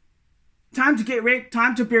 Time to get rid,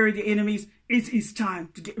 time to bury the enemies. It is time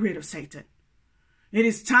to get rid of Satan. It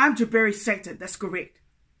is time to bury Satan. That's correct.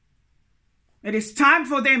 It is time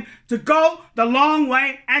for them to go the long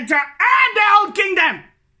way and to earn their own kingdom.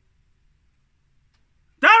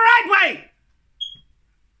 The right way.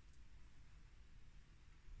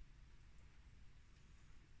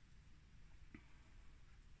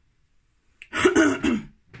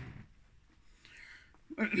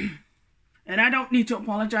 And I don't need to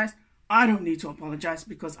apologize. I don't need to apologize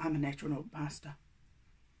because I'm a natural noble pastor.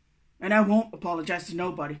 And I won't apologize to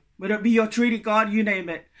nobody. Whether it be your treaty God, you name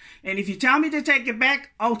it. And if you tell me to take it back,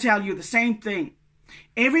 I'll tell you the same thing.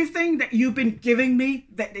 Everything that you've been giving me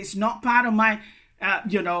that is not part of my,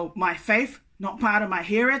 my faith, not part of my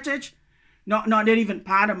heritage, not even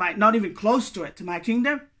part of my, not even close to it, to my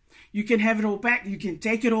kingdom, you can have it all back. You can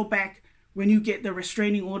take it all back. When you get the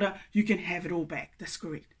restraining order, you can have it all back. That's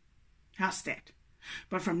correct. How's that?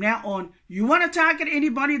 But from now on, you want to target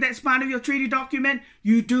anybody that's part of your treaty document,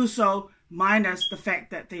 you do so minus the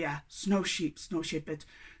fact that they are snow shepherds.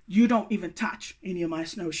 You don't even touch any of my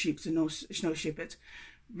snow sheeps and no snow shepherds.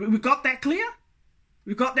 We got that clear?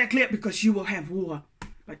 We got that clear because you will have war.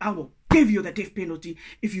 But I will give you the death penalty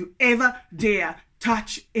if you ever dare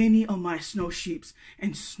touch any of my snow sheeps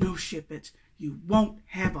and snow shepherds. You won't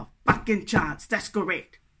have a fucking chance. That's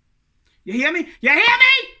correct. You hear me? You hear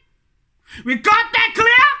me? We got that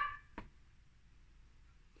clear?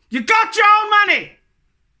 You got your own money.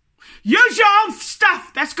 Use your own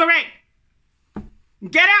stuff. That's correct.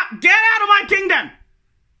 Get out of my kingdom.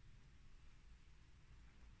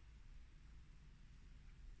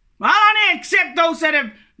 I only accept those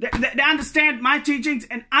that understand my teachings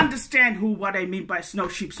and understand what I mean by snow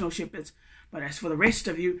shepherds. But as for the rest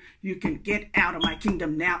of you, you can get out of my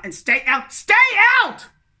kingdom now and stay out. Stay out!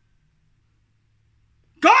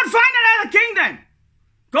 Go and find another kingdom.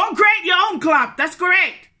 Go and create your own club. That's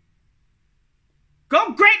correct. Go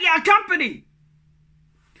and create your company.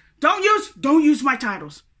 Don't use my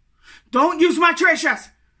titles. Don't use my treasures.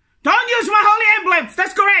 Don't use my holy emblems.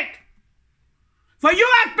 That's correct. For you,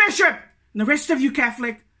 Archbishop, and the rest of you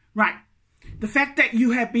Catholic, right? The fact that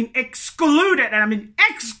you have been excluded, and I mean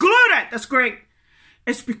excluded, that's correct.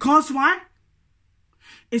 It's because why?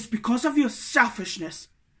 It's because of your selfishness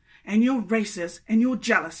and your racism and your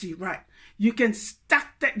jealousy, right? You can stick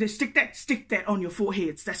that on your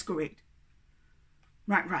foreheads. That's correct.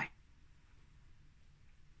 Right.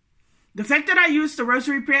 The fact that I used the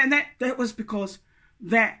rosary prayer, and that was because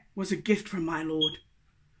that was a gift from my Lord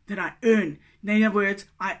that I earned. In other words,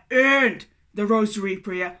 I earned the rosary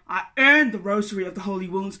prayer. I earned the rosary of the holy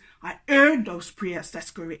wounds. I earned those prayers.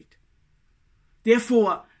 That's correct.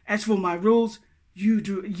 Therefore, as for my rules,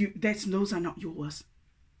 those are not yours.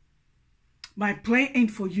 My play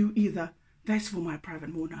ain't for you either. That's for my private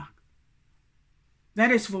monarch.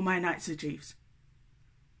 That is for my Knights and Chiefs.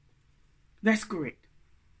 That's correct.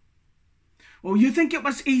 Well, you think it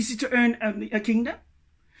was easy to earn a kingdom?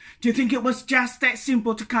 Do you think it was just that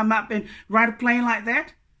simple to come up and write a play like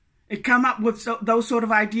that? And come up with those sort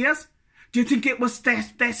of ideas? Do you think it was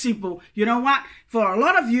that simple? You know what? For a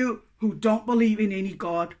lot of you who don't believe in any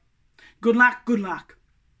God, good luck.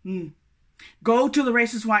 Go to the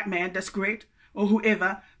racist white man, that's correct, or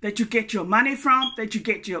whoever, that you get your money from, that you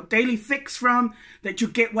get your daily fix from, that you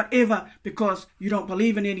get whatever because you don't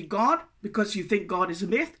believe in any God, because you think God is a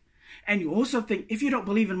myth. And you also think, if you don't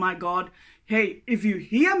believe in my God, hey, if you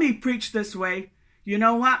hear me preach this way, you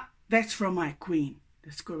know what? That's from my queen.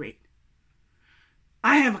 That's correct.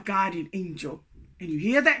 I have a guardian angel. And you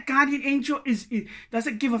hear that guardian angel does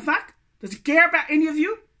it give a fuck? Does it care about any of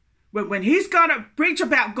you? When he's got to preach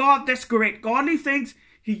about God, that's correct. Godly things,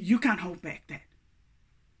 you can't hold back that.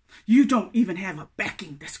 You don't even have a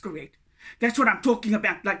backing, that's correct. That's what I'm talking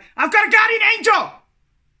about. Like, I've got a guardian angel.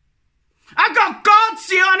 I've got God's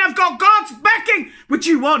seal and I've got God's backing, which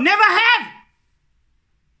you will never have.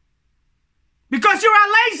 Because you are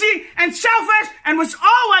lazy and selfish and was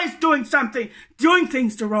always doing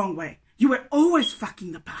things the wrong way. You were always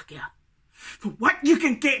fucking the pakia. For what you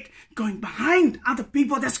can get going behind other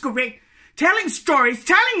people, that's correct. Telling stories,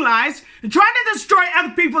 telling lies, and trying to destroy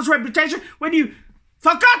other people's reputation when you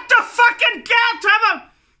forgot to fucking count.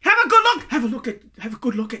 Have a good look. Have a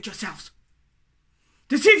good look at yourselves.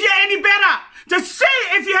 To see if you're any better. To see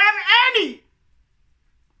if you have any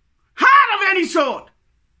heart of any sort.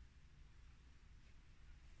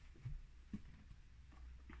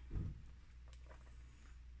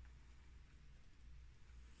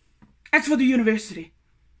 As for the university,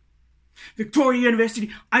 Victoria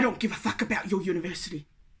University, I don't give a fuck about your university.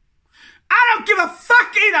 I don't give a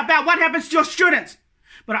fuck either about what happens to your students.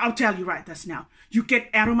 But I'll tell you right this now. You get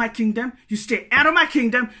out of my kingdom. You stay out of my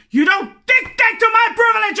kingdom. You don't dictate to my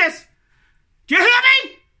privileges. Do you hear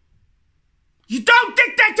me? You don't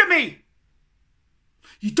dictate to me.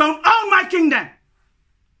 You don't own my kingdom.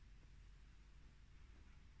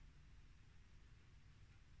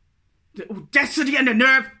 The audacity and the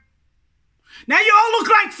nerve. Now you all look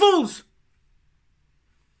like fools.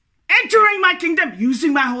 Entering my kingdom,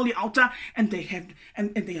 using my holy altar, and they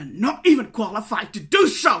are not even qualified to do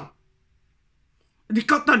so. They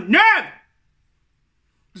got the nerve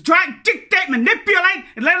to try and dictate, manipulate,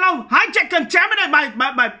 and let alone hijack, contaminate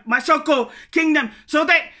my so-called kingdom, so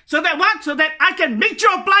that what? So that I can meet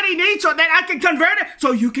your bloody needs, so that I can convert it,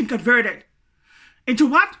 so you can convert it into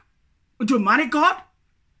what? Into a money god?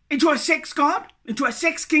 Into a sex god? Into a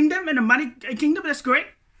sex kingdom and a money kingdom? That's great.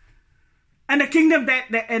 And a kingdom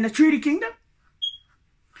and a treaty kingdom?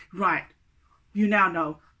 Right. You now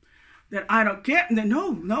know that I don't care.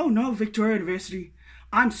 No, Victoria University.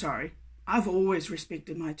 I'm sorry. I've always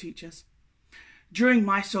respected my teachers. During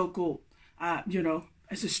my so-called,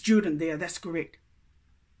 as a student there, that's correct.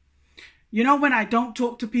 You know, when I don't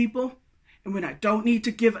talk to people and when I don't need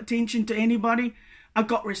to give attention to anybody, I've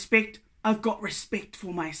got respect. I've got respect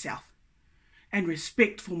for myself and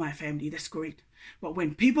respect for my family. That's correct. But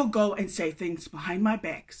when people go and say things behind my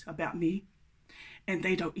backs about me and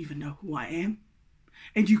they don't even know who I am,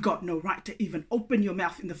 and you got no right to even open your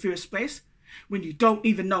mouth in the first place when you don't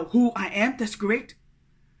even know who I am, that's correct.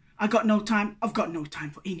 I've got no time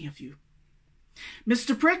for any of you.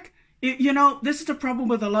 Mr. Prick, this is the problem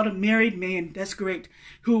with a lot of married men, that's correct,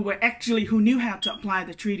 who knew how to apply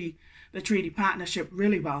the treaty partnership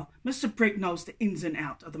really well. Mr. Prick knows the ins and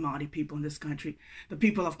outs of the Māori people in this country, the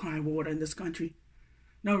people of Cry Water in this country.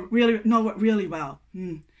 Know it really well.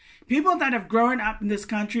 People that have grown up in this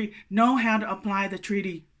country know how to apply the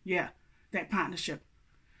treaty, that partnership.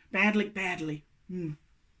 Badly.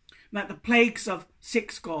 Like the plagues of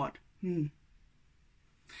sex god. And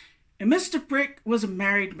Mr. Prick was a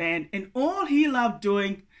married man, and all he loved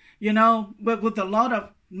doing, but with a lot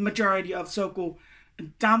of majority of so-called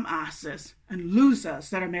dumbasses and losers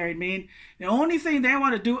that are married men, the only thing they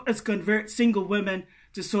want to do is convert single women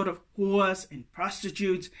to sort of whores and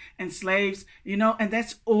prostitutes and slaves, and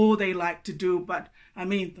that's all they like to do. But I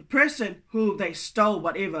mean, the person who they stole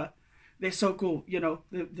whatever, their so-called,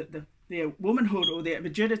 their womanhood or their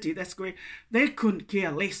virginity, that's great. They couldn't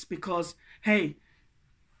care less because, hey,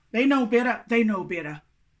 they know better.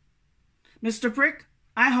 Mr. Prick,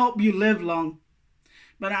 I hope you live long.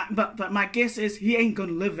 But my guess is he ain't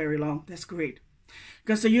gonna live very long. That's great.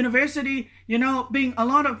 Because the university, being a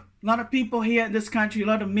lot of people here in this country, a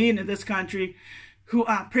lot of men in this country who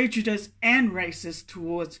are prejudiced and racist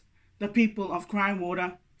towards the people of Cry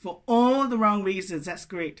Water for all the wrong reasons. That's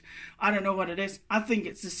great. I don't know what it is. I think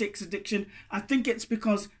it's the sex addiction. I think it's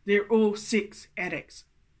because they're all sex addicts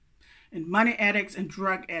and money addicts and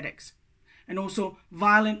drug addicts and also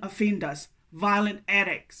violent offenders, violent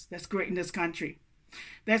addicts. That's great in this country.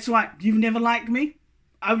 That's why you've never liked me.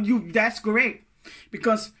 That's great.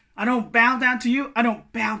 Because I don't bow down to you. I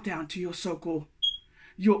don't bow down to your so-called,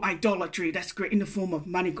 your idolatry. That's great in the form of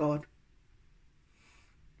money god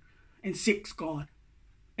and sex god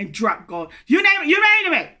and drug god. You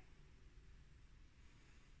name it.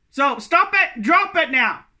 So stop it. Drop it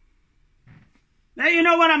now. Now you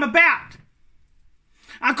know what I'm about.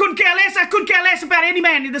 I couldn't care less about any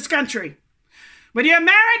man in this country. Whether you're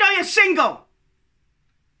married or you're single.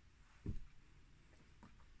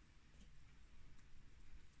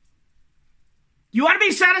 You want to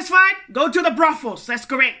be satisfied? Go to the brothels. That's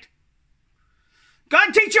correct. Go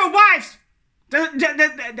and teach your wives.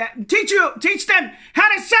 Teach them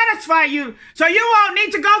how to satisfy you so you won't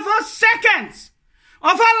need to go for seconds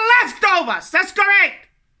or for leftovers. That's correct.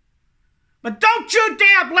 But don't you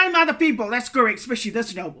dare blame other people. That's correct, especially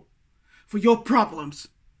this noble, for your problems.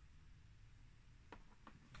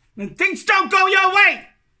 When things don't go your way,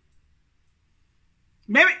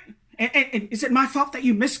 Maybe, and is it my fault that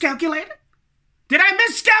you miscalculated? Did I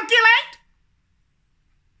miscalculate?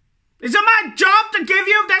 Is it my job to give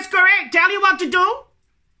you, if that's correct, tell you what to do?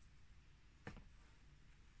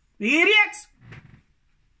 The idiots.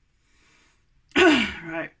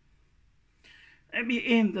 Right. Let me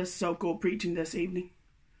end this so-called preaching this evening.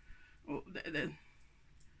 Oh,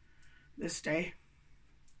 this day.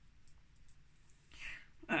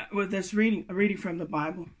 With this reading, a reading from the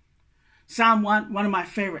Bible. Psalm 1, one of my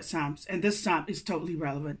favorite psalms. And this psalm is totally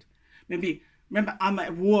relevant. Maybe, remember, I'm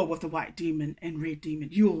at war with the white demon and red demon.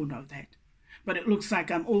 You all know that. But it looks like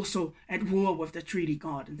I'm also at war with the treaty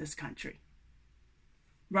God in this country.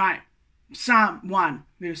 Right. Psalm 1,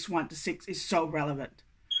 verse 1 to 6 is so relevant.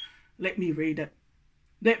 Let me read it.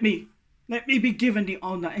 Let me be given the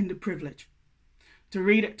honor and the privilege to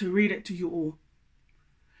read it to you all.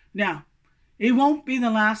 Now, it won't be the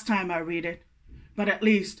last time I read it, but at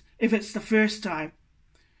least if it's the first time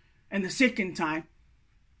and the second time,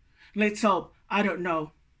 let's hope, I don't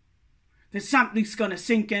know, that something's going to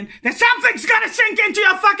sink in, into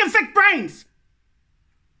your fucking thick brains.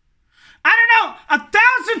 I don't know,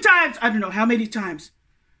 1,000 times, I don't know how many times.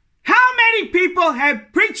 How many people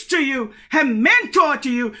have preached to you, have mentored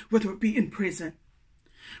to you, whether it be in prison,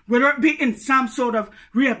 whether it be in some sort of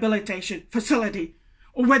rehabilitation facility,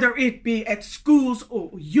 or whether it be at schools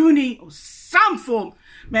or uni or some form.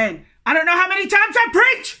 Man, I don't know how many times I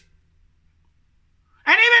preach.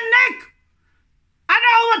 And even Nick, I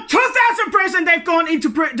know over 2,000 prison they've gone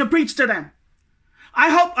into to preach to them. I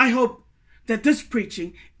hope that this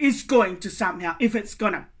preaching is going to somehow, if it's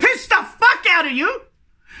going to piss the fuck out of you,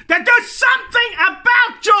 that do something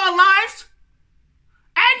about your lives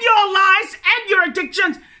and your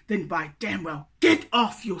addictions, then by damn well, get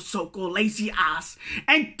off your so-called lazy ass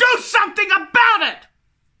and do something about it.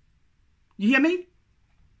 You hear me?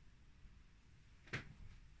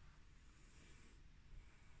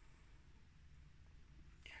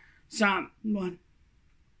 Psalm 1.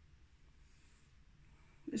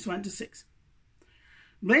 It's 1 to 6.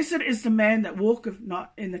 Blessed is the man that walketh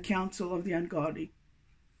not in the counsel of the ungodly,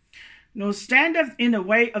 nor standeth in the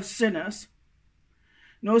way of sinners,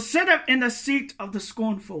 nor sitteth in the seat of the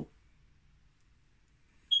scornful.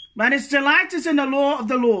 But his delight is in the law of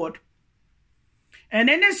the Lord, and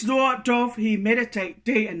in his law doth he meditate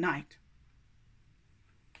day and night.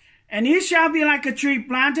 And he shall be like a tree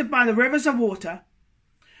planted by the rivers of water,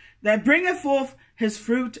 that bringeth forth his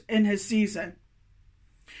fruit in his season.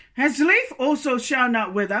 His leaf also shall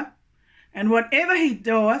not wither, and whatever he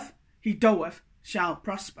doeth shall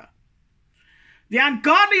prosper. The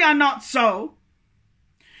ungodly are not so,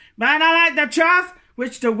 but are like the chaff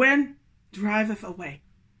which the wind driveth away.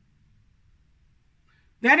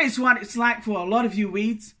 That is what it's like for a lot of you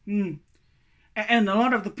weeds. And a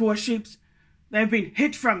lot of the poor sheep. They've been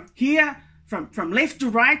hit from here, from left to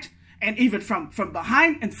right, and even from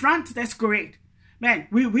behind and front. That's great. Man,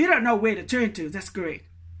 we don't know where to turn to. That's great.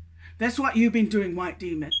 That's what you've been doing, white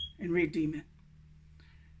demon and red demon.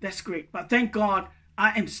 That's great. But thank God,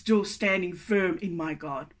 I am still standing firm in my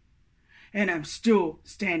God. And I'm still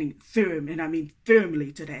standing firm, and I mean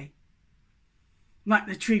firmly today. Like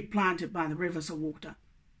the tree planted by the rivers of water.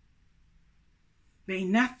 There ain't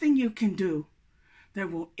nothing you can do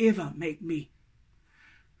that will ever make me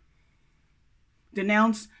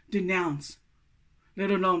denounce, let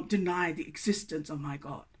alone deny the existence of my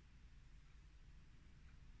God.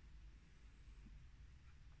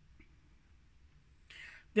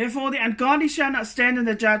 Therefore the ungodly shall not stand in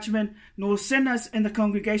the judgment, nor sinners in the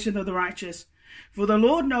congregation of the righteous. For the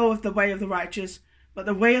Lord knoweth the way of the righteous, but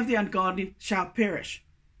the way of the ungodly shall perish.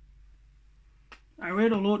 I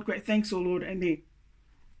read, O Lord, great thanks, O Lord, amen.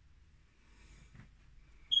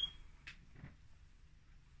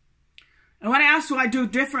 And when I asked what I do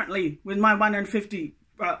differently with my 150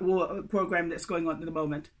 program that's going on at the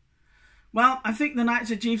moment, well, I think the Knights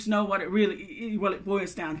of Chiefs know what it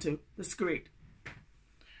boils down to. That's great.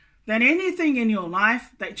 That anything in your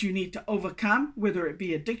life that you need to overcome, whether it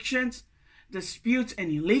be addictions, disputes,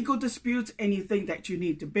 any legal disputes, anything that you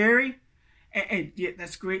need to bury, and yeah,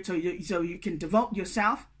 that's great. So you can devote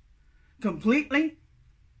yourself completely.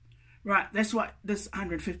 Right, that's what this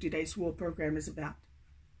 150 Days War program is about.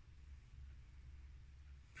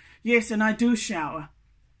 Yes, and I do shower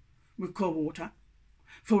with cold water.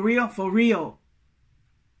 For real, for real.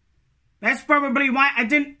 That's probably why I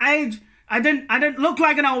didn't age. I didn't look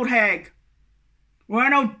like an old hag. Or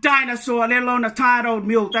an old dinosaur, let alone a tired old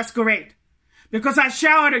mule. That's correct. Because I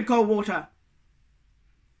showered in cold water.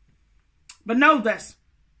 But know this.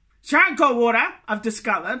 Showering cold water, I've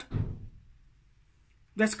discovered,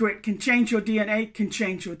 that's correct, can change your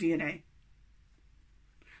DNA,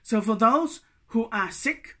 So for those who are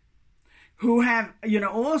sick, who have,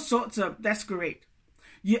 all sorts of, that's great.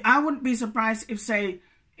 I wouldn't be surprised if, say,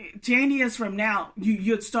 10 years from now,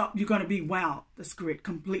 you're going to be well. That's great,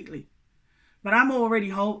 completely. But I'm already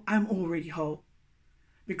whole. I'm already whole.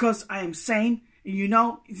 Because I am sane. And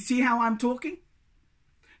you see how I'm talking?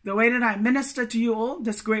 The way that I minister to you all,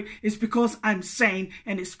 that's great. It's because I'm sane.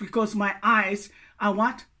 And it's because my eyes are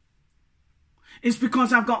what? It's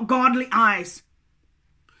because I've got godly eyes.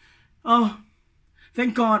 Oh,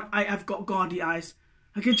 thank God I've got godly eyes.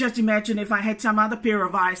 I can just imagine if I had some other pair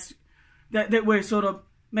of eyes that were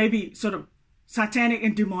maybe satanic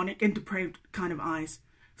and demonic and depraved kind of eyes.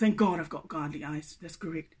 Thank God I've got godly eyes. That's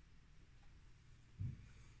correct.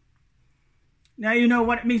 Now you know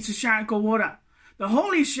what it means to shout in cold water. The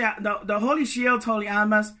holy shields, holy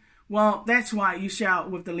armors, well, that's why you shout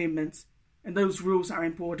with the lemons. And those rules are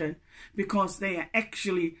important because they are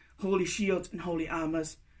actually holy shields and holy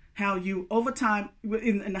armors. How you, over time,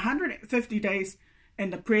 in 150 days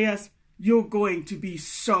and the prayers, you're going to be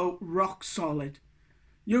so rock solid.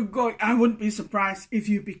 I wouldn't be surprised if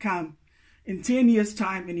you become, in 10 years'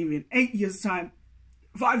 time, and even 8 years' time,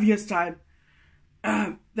 5 years' time,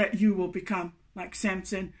 that you will become like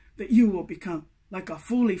Samson, that you will become like a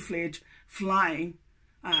fully fledged flying,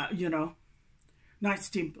 Knights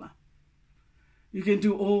Templar. You can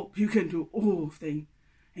do all things,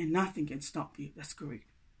 and nothing can stop you. That's correct.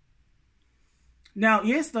 Now,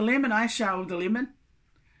 yes, the lemon, I shower with the lemon,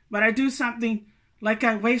 but I do something like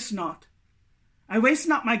I waste not. I waste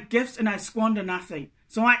not my gifts and I squander nothing.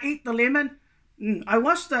 So I eat the lemon. I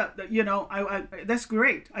wash that's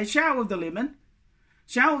great. I shower with the lemon.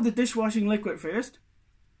 Shower with the dishwashing liquid first.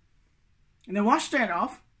 And then wash that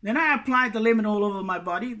off. Then I apply the lemon all over my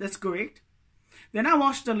body. That's correct. Then I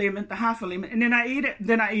wash the lemon, the half a lemon, and then I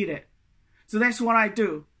eat it. So that's what I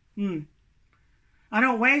do. I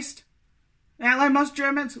don't waste. Now, like most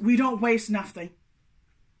Germans, we don't waste nothing.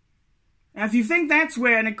 Now, if you think that's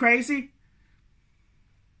weird and crazy,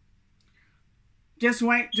 just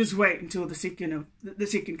wait until the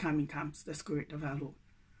second coming comes. That's correct of our Lord.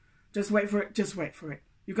 Just wait for it.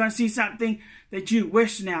 You're going to see something that you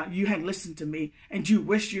wish now you had listened to me, and you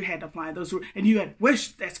wish you had applied those rules, and you had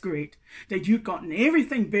wished, that's correct, that you'd gotten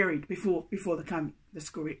everything buried before the coming.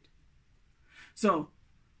 That's correct. So,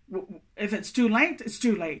 if it's too late, it's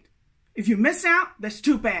too late. If you miss out, that's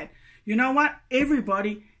too bad. You know what?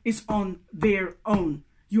 Everybody is on their own.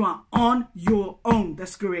 You are on your own.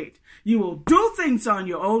 That's correct. You will do things on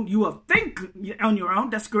your own. You will think on your own.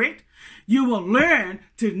 That's correct. You will learn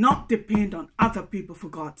to not depend on other people for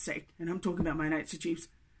God's sake. And I'm talking about my Knights and Chiefs.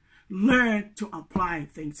 Learn to apply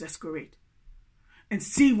things. That's correct. And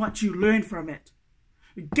see what you learn from it.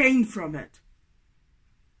 Gain from it.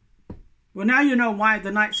 Well, now you know why the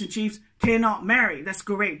Knights and Chiefs cannot marry. That's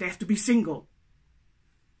correct. They have to be single.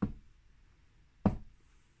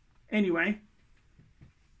 Anyway.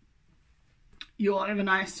 You all have a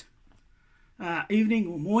nice evening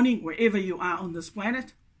or morning, wherever you are on this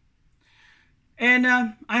planet. And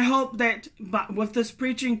I hope that with this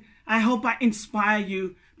preaching, I hope I inspire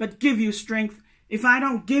you, but give you strength. If I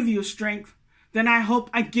don't give you strength, then I hope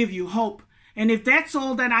I give you hope. And if that's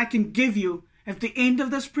all that I can give you at the end of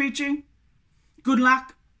this preaching, good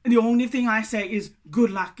luck. And the only thing I say is good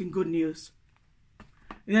luck and good news.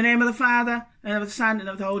 In the name of the Father, and of the Son, and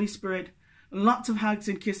of the Holy Spirit, lots of hugs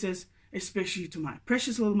and kisses, especially to my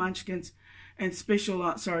precious little munchkins, and special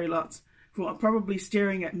lots who are probably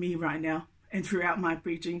staring at me right now and throughout my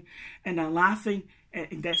preaching, and are laughing,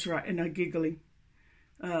 and that's right, and are giggling.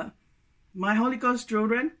 My Holy Ghost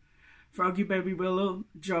children, Froggy, Baby Willow,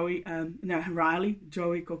 Joey, Riley,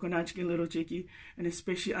 Joey, Coconutkin, Little Chicky, and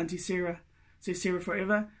especially Auntie Sarah, say Sarah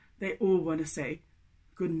forever, they all want to say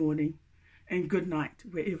good morning and good night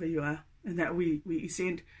wherever you are, and that we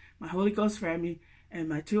send my Holy Ghost family and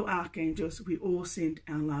my two archangels, we all send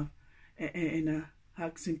our love and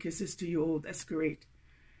hugs and kisses to you all. That's great.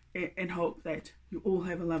 And hope that you all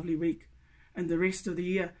have a lovely week and the rest of the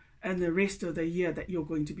year, and the rest of the year that you're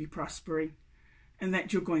going to be prospering, and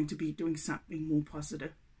that you're going to be doing something more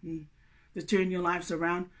positive. To turn your lives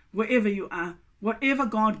around wherever you are, whatever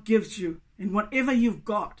God gives you, and whatever you've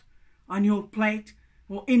got on your plate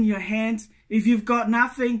or in your hands. If you've got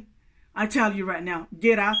nothing, I tell you right now,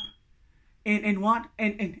 get up and what?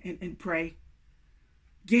 And pray.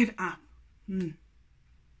 Get up.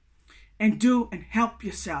 And do and help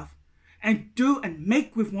yourself. And do and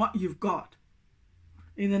make with what you've got.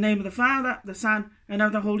 In the name of the Father, the Son, and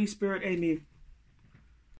of the Holy Spirit. Amen.